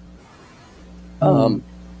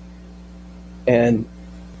 And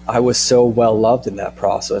I was so well loved in that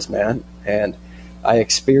process, man. And I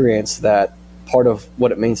experienced that part of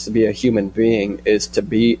what it means to be a human being is to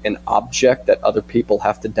be an object that other people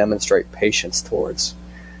have to demonstrate patience towards.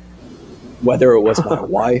 Whether it was my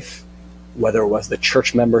wife, whether it was the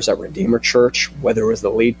church members at Redeemer Church, whether it was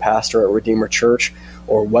the lead pastor at Redeemer Church,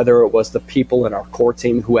 or whether it was the people in our core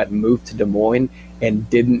team who had moved to Des Moines and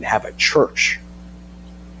didn't have a church.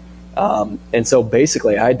 And so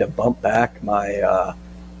basically I had to bump back my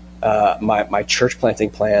my church planting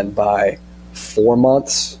plan by 4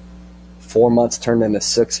 months. 4 months turned into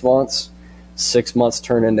 6 months. 6 months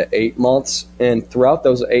turned into 8 months. And throughout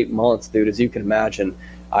those 8 months, dude, as you can imagine,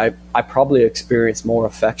 I probably experienced more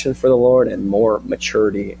affection for the Lord and more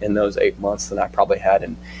maturity in those 8 months than I probably had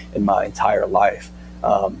in my entire life.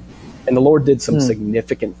 And the Lord did some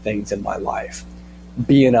significant things in my life.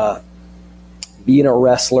 Being a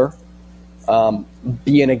wrestler,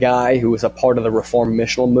 being a guy who was a part of the Reformed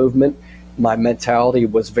missional movement, my mentality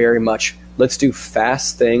was very much, let's do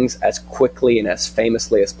fast things as quickly and as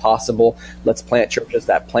famously as possible. Let's plant churches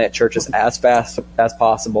that plant churches as fast as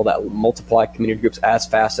possible, that multiply community groups as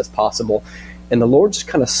fast as possible. And the Lord just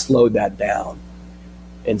kind of slowed that down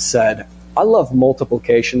and said, I love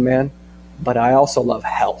multiplication, man, but I also love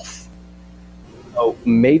health. So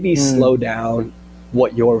maybe slow down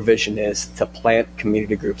what your vision is to plant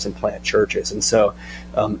community groups and plant churches. And so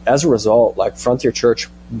as a result, like Frontier Church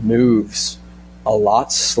moves a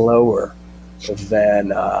lot slower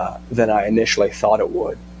than I initially thought it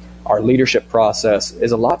would. Our leadership process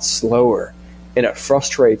is a lot slower, and it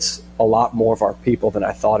frustrates a lot more of our people than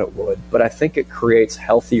I thought it would. But I think it creates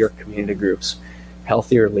healthier community groups,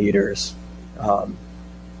 healthier leaders, and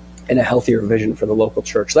a healthier vision for the local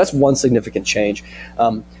church. So that's one significant change.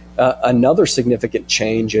 Another significant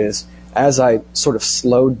change is, as I sort of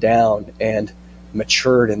slowed down and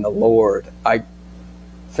matured in the Lord, I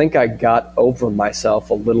think I got over myself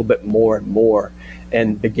a little bit more and more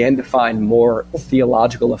and began to find more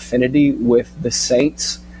theological affinity with the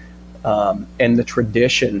saints and the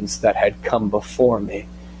traditions that had come before me.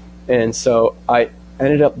 And so I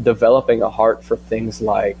ended up developing a heart for things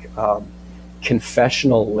like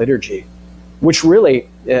confessional liturgy, which really...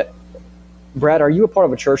 Brad, are you a part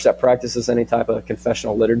of a church that practices any type of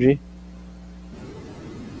confessional liturgy?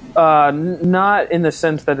 Not in the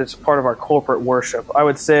sense that it's part of our corporate worship. I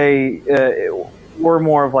would say we're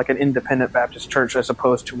more of like an independent Baptist church as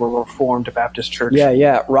opposed to a Reformed Baptist church.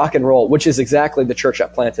 Yeah, rock and roll, which is exactly the church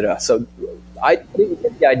that planted us. So I didn't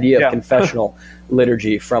get the idea of confessional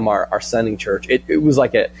liturgy from our sending church. It was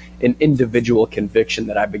like an individual conviction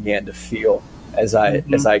that I began to feel as I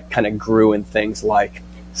kind of grew in things like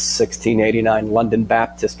 1689 London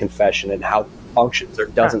Baptist Confession and how it functions or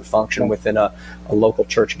doesn't function within a local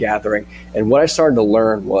church gathering. And what I started to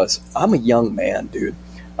learn was, I'm a young man, dude.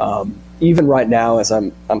 Even right now as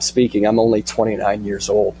I'm speaking, I'm only 29 years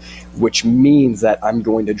old, which means that I'm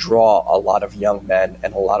going to draw a lot of young men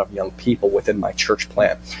and a lot of young people within my church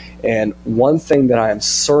plant. And one thing that I am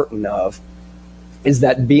certain of is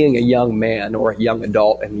that being a young man or a young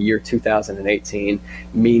adult in the year 2018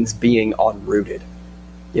 means being unrooted.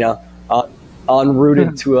 You know,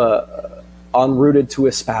 unrooted to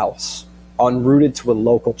a spouse, unrooted to a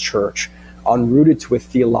local church, unrooted to a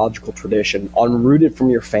theological tradition, unrooted from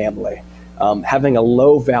your family, having a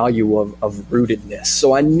low value of rootedness.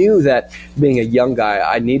 So I knew that being a young guy,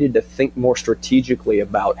 I needed to think more strategically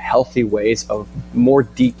about healthy ways of more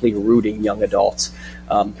deeply rooting young adults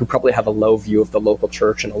who probably have a low view of the local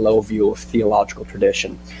church and a low view of theological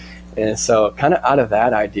tradition. And so kind of out of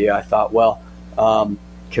that idea, I thought, well,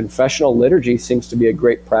 confessional liturgy seems to be a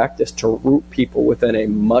great practice to root people within a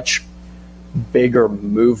much bigger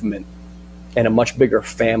movement and a much bigger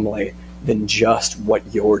family than just what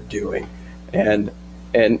you're doing. And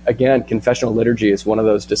again, confessional liturgy is one of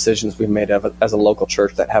those decisions we've made as a local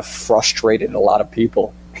church that have frustrated a lot of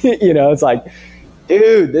people. You know, it's like,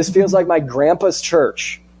 dude, this feels like my grandpa's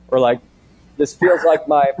church, or like, this feels like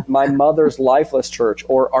my mother's lifeless church,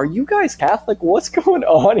 or are you guys Catholic? What's going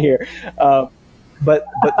on here? But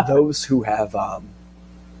those who have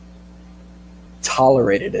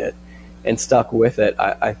tolerated it and stuck with it,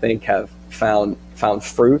 I think have found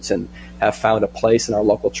fruits and have found a place in our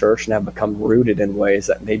local church and have become rooted in ways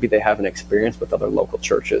that maybe they haven't experienced with other local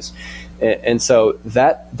churches. And so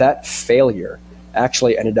that failure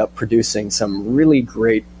actually ended up producing some really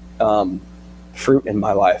great fruit in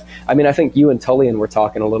my life. I mean, I think you and Tullian were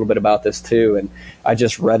talking a little bit about this too, and I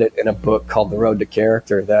just read it in a book called The Road to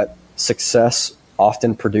Character, that success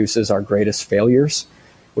often produces our greatest failures,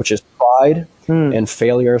 which is pride, and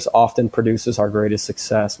failures often produces our greatest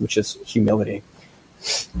success, which is humility.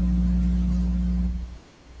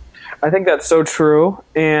 I think that's so true,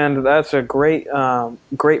 and that's a great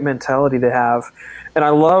mentality to have. And I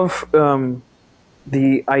love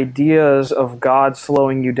the ideas of God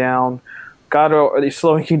slowing you down. God is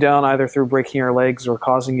slowing you down either through breaking your legs or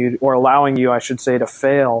causing you, or allowing you, I should say, to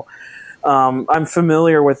fail. I'm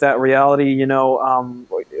familiar with that reality.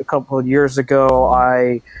 A couple of years ago,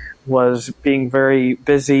 I was being very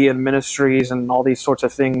busy in ministries and all these sorts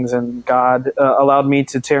of things, and God allowed me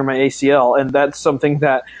to tear my ACL. And that's something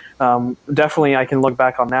that definitely I can look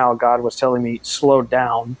back on now. God was telling me, slow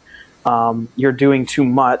down. You're doing too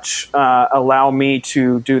much. Allow me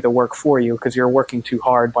to do the work for you, because you're working too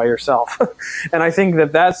hard by yourself. And I think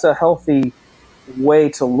that that's a healthy way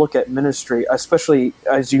to look at ministry, especially,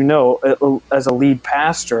 as you know, as a lead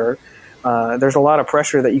pastor. There's a lot of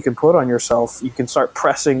pressure that you can put on yourself. You can start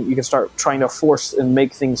pressing. You can start trying to force and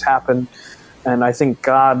make things happen. And I think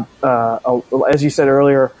God, as you said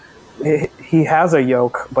earlier, he has a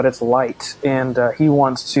yoke, but it's light, and he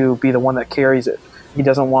wants to be the one that carries it. He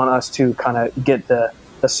doesn't want us to kind of get the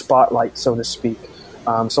spotlight, so to speak.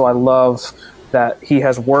 So I love that he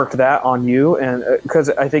has worked that on you, and because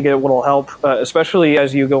I think it will help, especially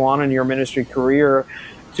as you go on in your ministry career,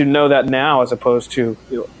 to know that now as opposed to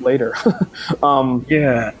later.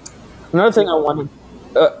 Yeah. Another thing I wanted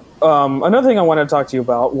to talk to you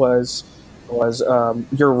about was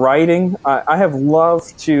your writing. I have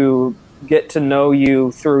loved to get to know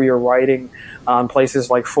you through your writing on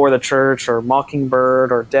places like For the Church or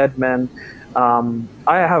Mockingbird or Dead Men. I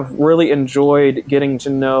have really enjoyed getting to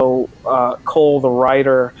know Cole the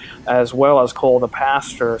writer as well as Cole the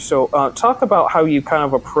pastor. So talk about how you kind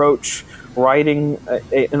of approach writing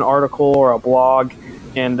an article or a blog,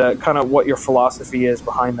 and kind of what your philosophy is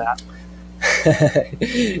behind that.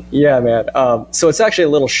 Yeah, man. So it's actually a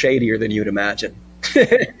little shadier than you'd imagine.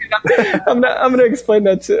 I'm going to explain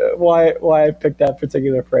that to why I picked that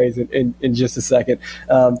particular phrase in just a second.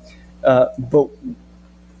 But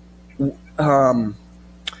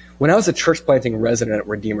when I was a church planting resident at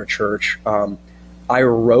Redeemer Church, I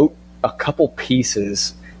wrote a couple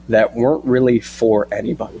pieces that weren't really for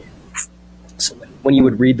anybody. So when you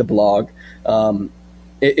would read the blog,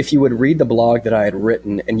 if you would read the blog that I had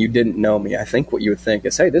written and you didn't know me, I think what you would think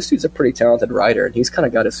is, hey, this dude's a pretty talented writer, and he's kind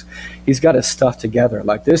of got his stuff together.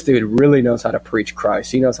 Like, this dude really knows how to preach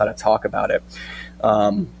Christ. He knows how to talk about it.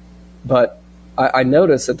 But I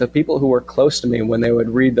noticed that the people who were close to me, when they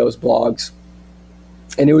would read those blogs,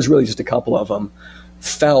 and it was really just a couple of them,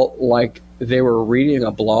 felt like they were reading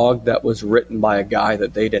a blog that was written by a guy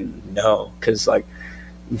that they didn't know, because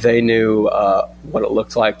they knew what it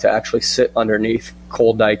looked like to actually sit underneath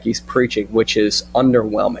Cole Dykey's preaching, which is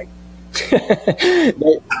underwhelming.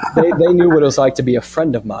 they knew what it was like to be a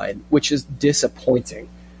friend of mine, which is disappointing,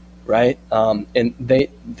 right? And they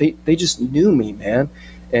just knew me, man.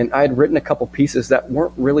 And I had written a couple pieces that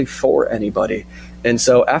weren't really for anybody. And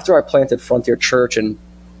so after I planted Frontier Church and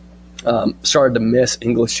started to miss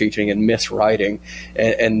English teaching and miss writing,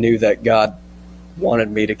 and knew that God wanted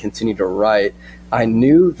me to continue to write, I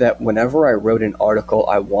knew that whenever I wrote an article,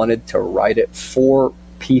 I wanted to write it for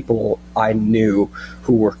people I knew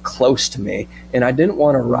who were close to me. And I didn't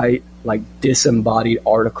want to write like disembodied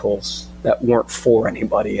articles that weren't for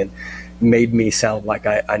anybody and made me sound like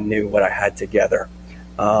I knew what I had together.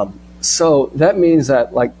 So that means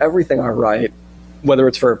that like everything I write, whether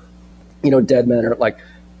it's for, Dead Men or like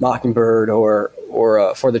Mockingbird or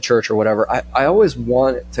For the Church or whatever, I always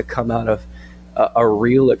want it to come out of a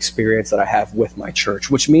real experience that I have with my church,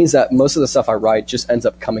 which means that most of the stuff I write just ends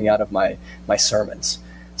up coming out of my sermons,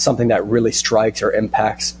 something that really strikes or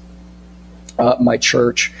impacts my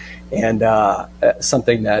church, and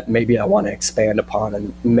something that maybe I want to expand upon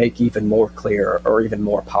and make even more clear or even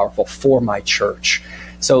more powerful for my church.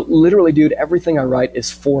 So literally, dude, everything I write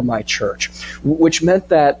is for my church, which meant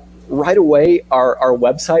that right away, our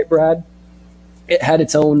website, Brad, it had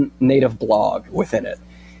its own native blog within it.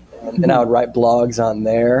 And I would write blogs on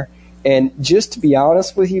there. And just to be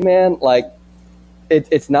honest with you, man, like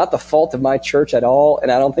it's not the fault of my church at all.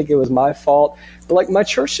 And I don't think it was my fault. But like my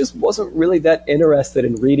church just wasn't really that interested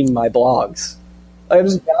in reading my blogs. I'm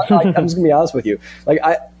just going to be honest with you. Like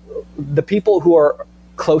the people who are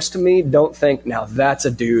close to me don't think, now that's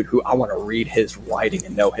a dude who I want to read his writing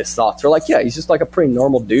and know his thoughts. They're like, yeah, he's just like a pretty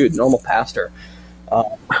normal dude, normal pastor.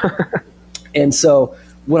 And so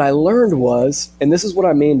what I learned was, and this is what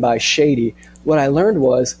I mean by shady, what I learned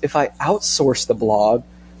was if I outsourced the blog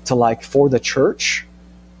to like for the church,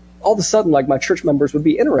 all of a sudden like my church members would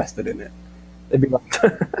be interested in it. They'd be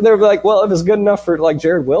like, well, if it's good enough for like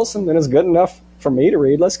Jared Wilson, then it's good enough for me to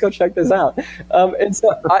read. Let's go check this out. And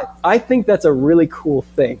so I think that's a really cool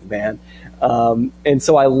thing, man. And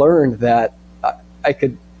so I learned that I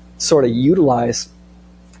could sort of utilize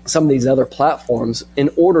some of these other platforms in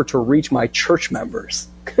order to reach my church members.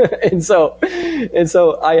 and so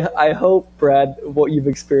I hope, Brad, what you've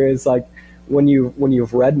experienced, like when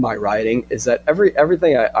you've read my writing, is that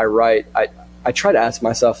everything I write, I try to ask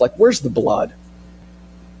myself, like, where's the blood?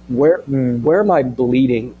 Where am I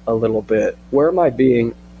bleeding a little bit? Where am I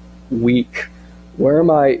being weak? Where am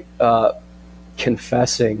I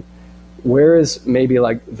confessing? Where is maybe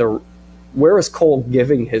like where is Cole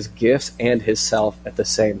giving his gifts and his self at the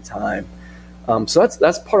same time? So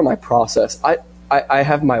that's part of my process. I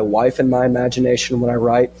have my wife in my imagination when I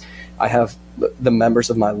write. I have the members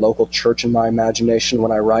of my local church in my imagination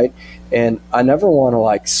when I write, and I never want to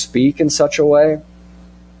like speak in such a way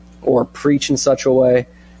or preach in such a way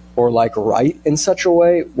or like write in such a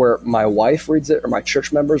way where my wife reads it or my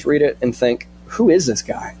church members read it and think, who is this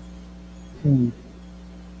guy?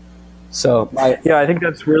 So I think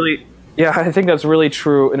that's really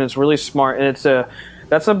true, and it's really smart, and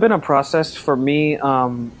that's been a process for me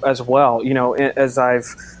as well. You know, as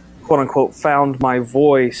I've quote unquote found my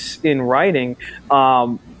voice in writing,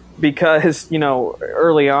 because, you know,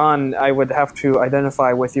 early on I would have to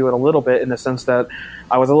identify with you in a little bit in the sense that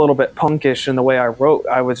I was a little bit punkish in the way I wrote.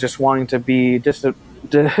 I was just wanting to be sort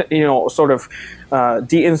of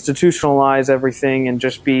deinstitutionalize everything and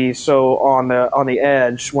just be so on the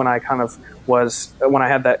edge when I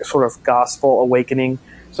had that sort of gospel awakening,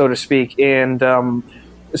 so to speak. And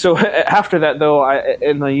so after that, though,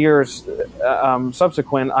 in the years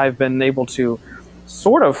subsequent, I've been able to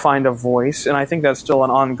sort of find a voice, and I think that's still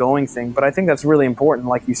an ongoing thing. But I think that's really important,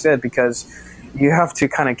 like you said, because you have to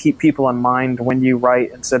kind of keep people in mind when you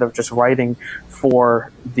write, instead of just writing for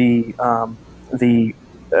the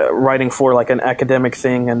writing for like an academic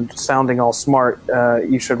thing and sounding all smart.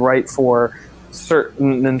 You should write for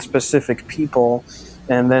certain and specific people,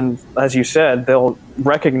 and then, as you said, they'll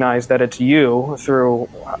recognize that it's you through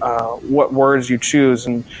what words you choose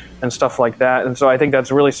and stuff like that. And so I think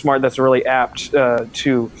that's really smart. That's really apt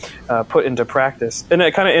to put into practice. And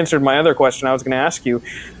it kind of answered my other question. I was going to ask you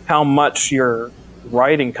how much your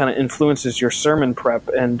writing kind of influences your sermon prep,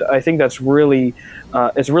 and I think that's really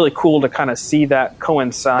it's really cool to kind of see that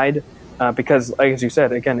coincide, because, like, as you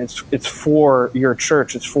said, again, it's for your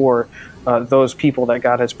church, it's for those people that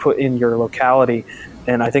God has put in your locality,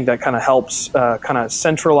 and I think that kind of helps kind of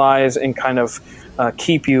centralize and kind of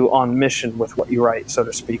keep you on mission with what you write, so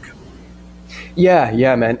to speak.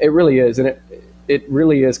 Yeah, man, it really is, and it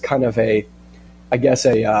really is kind of a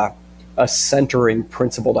centering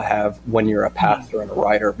principle to have when you're a pastor and a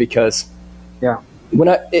writer, because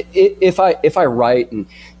when if I write, and,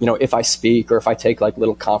 you know, if I speak, or if I take like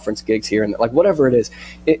little conference gigs here and like whatever it is,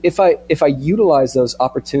 if I utilize those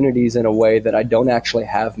opportunities in a way that I don't actually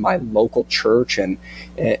have my local church and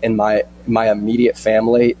my immediate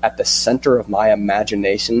family at the center of my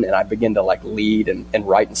imagination, and I begin to like lead and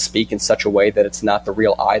write and speak in such a way that it's not the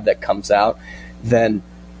real I that comes out, then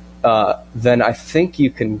I think you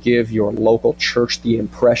can give your local church the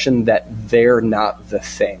impression that they're not the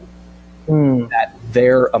thing. That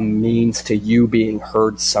they're a means to you being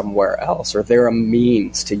heard somewhere else, or they're a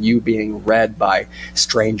means to you being read by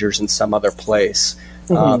strangers in some other place.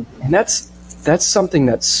 And that's something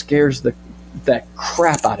that scares that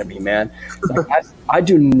crap out of me, man. Like, I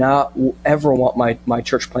do not ever want my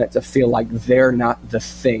church plant to feel like they're not the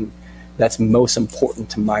thing that's most important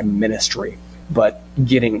to my ministry, but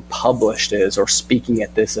getting published is, or speaking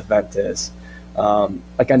at this event is.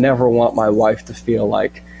 Like, I never want my wife to feel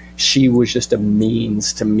like she was just a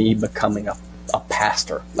means to me becoming a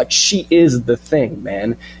pastor. Like, she is the thing,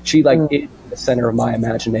 man. She is the center of my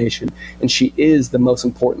imagination, and she is the most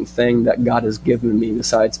important thing that God has given me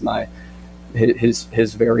besides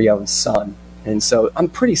his very own son. And so I'm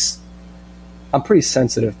pretty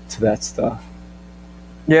sensitive to that stuff.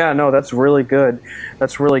 Yeah, no, that's really good.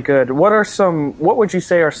 That's really good. What would you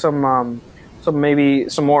say are some maybe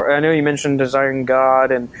some more, I know you mentioned Desiring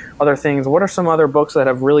God and other things. What are some other books that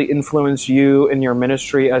have really influenced you in your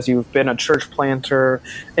ministry as you've been a church planter,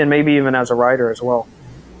 and maybe even as a writer as well?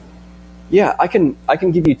 Yeah, I can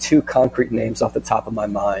give you two concrete names off the top of my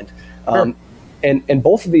mind. Sure. And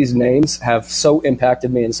both of these names have so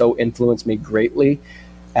impacted me and so influenced me greatly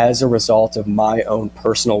as a result of my own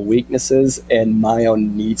personal weaknesses and my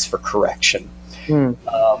own needs for correction.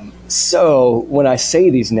 So when I say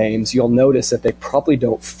these names, you'll notice that they probably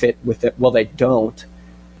don't fit with it. Well, they don't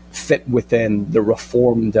fit within the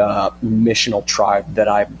Reformed missional tribe that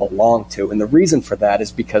I belong to. And the reason for that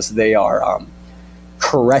is because they are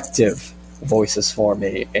corrective voices for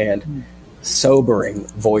me and sobering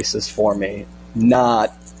voices for me,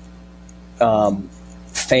 not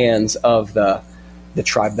fans of the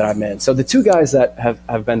tribe that I'm in. So the two guys that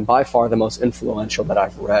have been by far the most influential that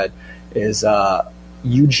I've read is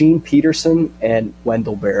Eugene Peterson and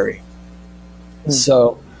Wendell Berry.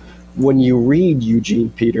 So when you read Eugene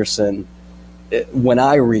Peterson, when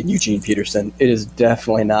I read Eugene Peterson, it is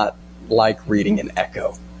definitely not like reading an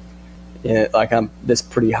echo. Like, I'm this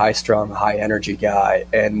pretty high-strung, high-energy guy,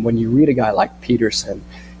 and when you read a guy like Peterson,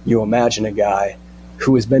 you imagine a guy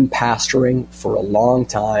who has been pastoring for a long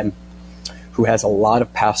time, who has a lot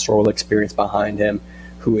of pastoral experience behind him,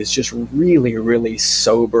 who is just really, really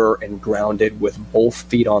sober and grounded with both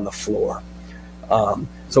feet on the floor.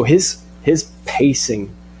 So his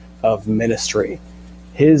pacing of ministry,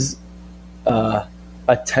 his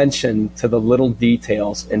attention to the little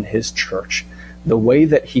details in his church, the way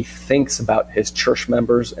that he thinks about his church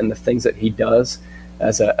members and the things that he does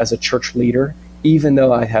as a church leader, even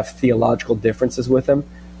though I have theological differences with him,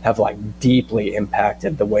 have like deeply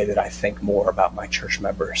impacted the way that I think more about my church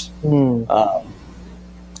members.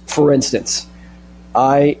 For instance,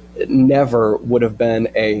 I never would have been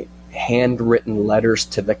a handwritten letters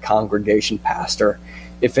to the congregation pastor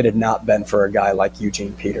if it had not been for a guy like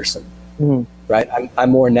Eugene Peterson. Right?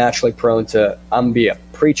 I'm more naturally prone to, I'm going to be a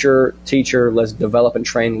preacher, teacher, let's develop and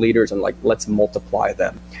train leaders, and like, let's multiply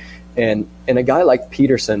them. And a guy like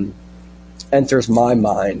Peterson enters my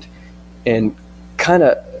mind and kind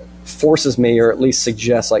of forces me, or at least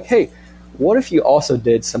suggests, like, hey, what if you also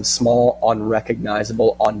did some small,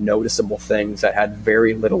 unrecognizable, unnoticeable things that had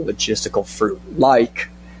very little logistical fruit, like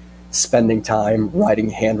spending time writing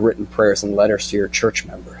handwritten prayers and letters to your church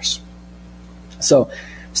members? So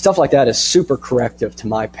stuff like that is super corrective to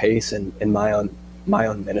my pace and in my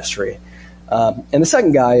own ministry. And the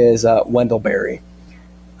second guy is Wendell Berry.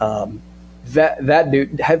 That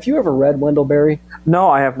dude, have you ever read Wendell Berry? No,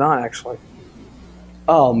 I have not, actually.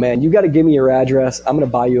 Oh man, you got to give me your address. I'm going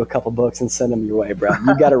to buy you a couple books and send them your way, bro.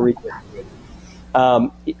 You got to read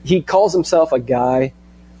it. He calls himself a guy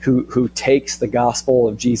who takes the gospel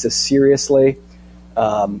of Jesus seriously.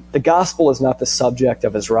 The gospel is not the subject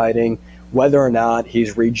of his writing. Whether or not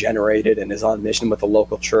he's regenerated and is on mission with the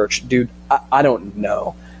local church, dude, I don't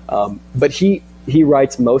know. But he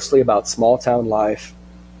writes mostly about small town life,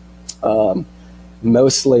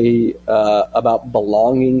 mostly about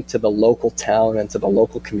belonging to the local town and to the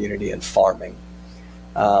local community and farming.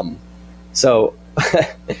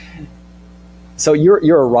 So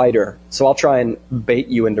you're a writer, so I'll try and bait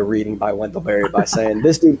you into reading by Wendell Berry by saying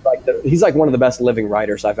this dude, he's like one of the best living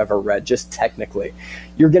writers I've ever read. Just technically,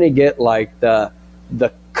 you're gonna get like the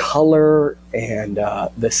color and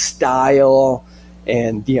the style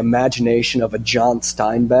and the imagination of a John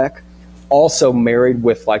Steinbeck, also married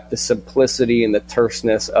with like the simplicity and the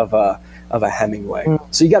terseness of a Hemingway.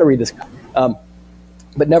 So you got to read this guy.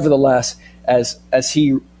 But nevertheless, as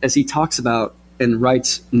he talks about and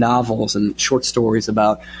writes novels and short stories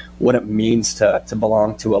about what it means to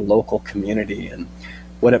belong to a local community and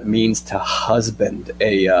what it means to husband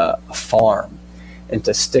a farm and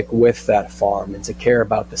to stick with that farm and to care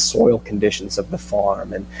about the soil conditions of the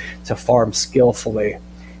farm and to farm skillfully,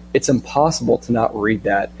 it's impossible to not read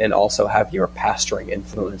that and also have your pastoring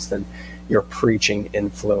influence and your preaching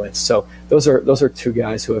influence. So those are two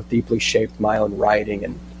guys who have deeply shaped my own writing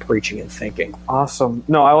and preaching and thinking. Awesome.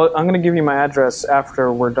 No, I'm going to give you my address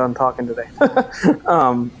after we're done talking today.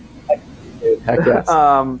 Heck yes.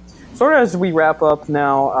 Sort of as we wrap up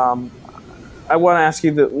now, I want to ask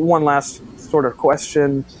you one last sort of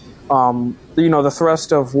question. The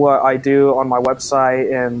thrust of what I do on my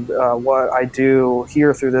website and what I do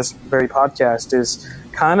here through this very podcast is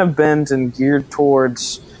kind of bent and geared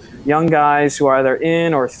towards young guys who are either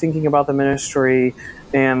in or thinking about the ministry.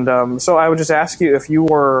 And so I would just ask you, if you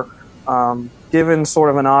were given sort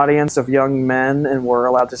of an audience of young men and were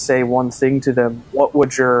allowed to say one thing to them, what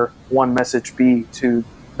would your one message be to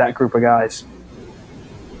that group of guys?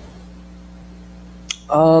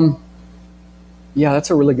 Yeah, that's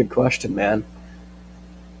a really good question, man.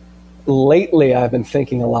 Lately, I've been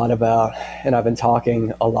thinking a lot about, and I've been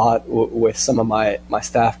talking a lot with some of my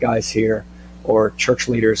staff guys here or church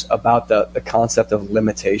leaders about the concept of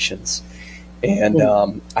limitations. And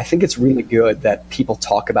I think it's really good that people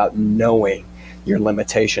talk about knowing your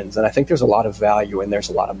limitations. And I think there's a lot of value and there's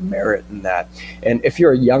a lot of merit in that. And if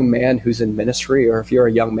you're a young man who's in ministry, or if you're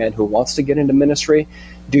a young man who wants to get into ministry,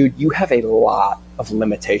 dude, you have a lot of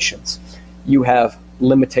limitations. You have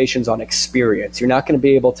limitations on experience. You're not going to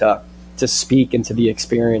be able to speak into the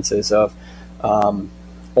experiences of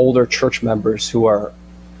older church members who are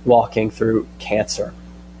walking through cancer.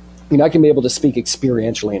 You're not going to be able to speak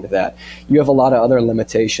experientially into that. You have a lot of other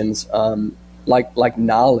limitations, like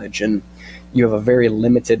knowledge, and you have a very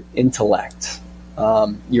limited intellect.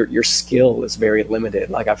 Your skill is very limited.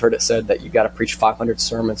 Like I've heard it said that you got to preach 500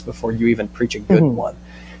 sermons before you even preach a good one.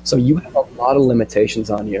 So you have a lot of limitations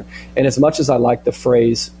on you. And as much as I like the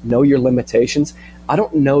phrase, know your limitations, I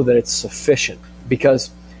don't know that it's sufficient, because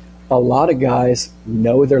a lot of guys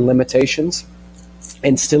know their limitations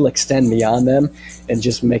and still extend beyond them and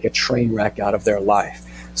just make a train wreck out of their life.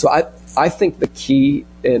 So I think the key,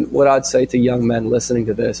 and what I'd say to young men listening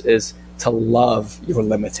to this, is to love your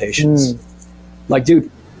limitations. Like, dude,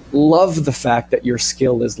 love the fact that your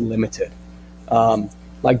skill is limited.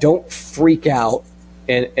 Like, don't freak out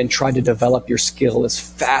and try to develop your skill as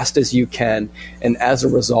fast as you can, and as a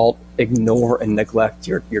result, ignore and neglect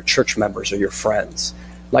your church members or your friends.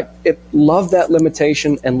 Like, love that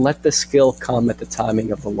limitation and let the skill come at the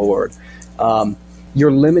timing of the Lord.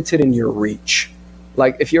 You're limited in your reach.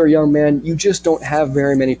 Like, if you're a young man, you just don't have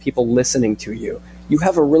very many people listening to you. You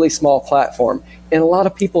have a really small platform, and a lot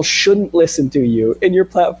of people shouldn't listen to you, and your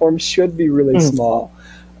platform should be really small.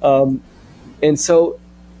 And so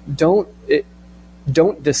don't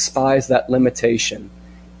despise that limitation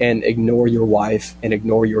and ignore your wife and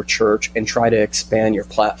ignore your church and try to expand your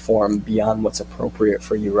platform beyond what's appropriate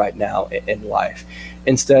for you right now in life.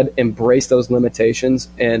 Instead, embrace those limitations,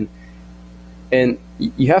 and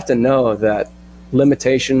you have to know that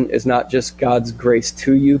limitation is not just God's grace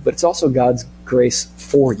to you, but it's also God's grace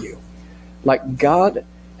for you. Like, God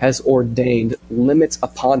has ordained limits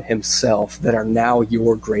upon himself that are now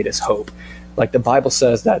your greatest hope. Like the Bible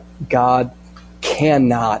says that God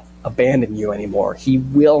cannot abandon you anymore. He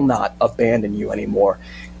will not abandon you anymore.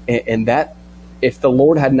 And that, if the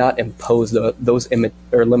Lord had not imposed those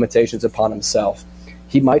limitations upon himself,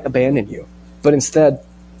 he might abandon you. But instead,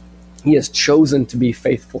 he has chosen to be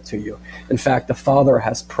faithful to you. In fact, the Father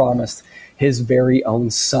has promised his very own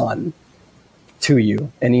Son to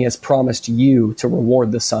you, and he has promised you to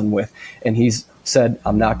reward the Son with. And he's said,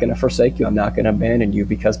 I'm not going to forsake you. I'm not going to abandon you,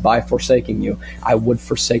 because by forsaking you, I would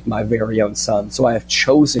forsake my very own Son. So I have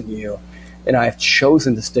chosen you, and I have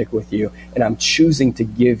chosen to stick with you, and I'm choosing to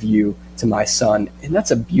give you to my Son. And that's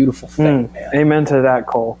a beautiful thing, man. Amen to that,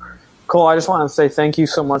 Cole. Cole, I just want to say thank you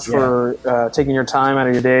so much for taking your time out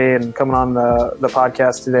of your day and coming on the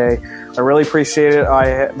podcast today. I really appreciate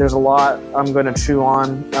it. There's a lot I'm going to chew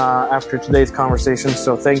on after today's conversation,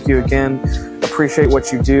 so thank you again. Appreciate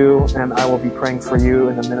what you do, and I will be praying for you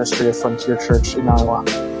in the ministry of Frontier Church in Iowa.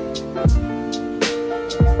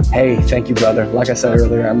 Hey, thank you, brother. Like I said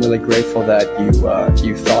earlier, I'm really grateful that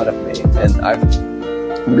you thought of me, and I've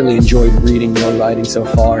really enjoyed reading your writing so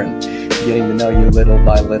far and getting to know you little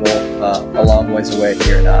by little a long ways away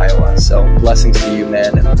here in Iowa. So blessings to you,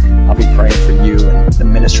 man, and I'll be praying for you and the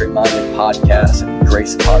Ministry Minded podcast and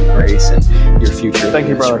Grace Upon Grace and your future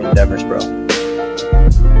ministry endeavors, bro.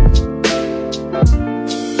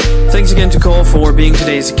 Thanks again to Cole for being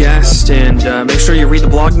today's guest, and make sure you read the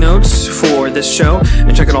blog notes for this show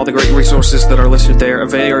and check out all the great resources that are listed there.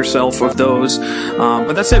 Avail yourself of those.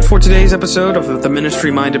 But that's it for today's episode of the Ministry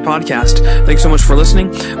Minded podcast. Thanks so much for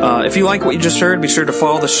listening. If you like what you just heard, be sure to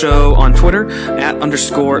follow the show on Twitter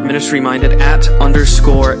 @_Ministry Minded, @_Ministry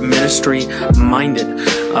Minded.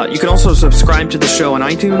 You can also subscribe to the show on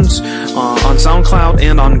iTunes, on SoundCloud,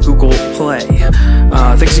 and on Google Play.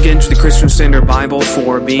 Thanks again to the Christian Standard Bible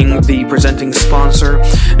for being the presenting sponsor.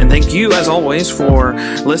 And thank you, as always, for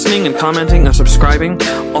listening and commenting and subscribing.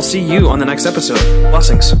 I'll see you on the next episode.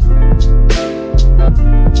 Blessings.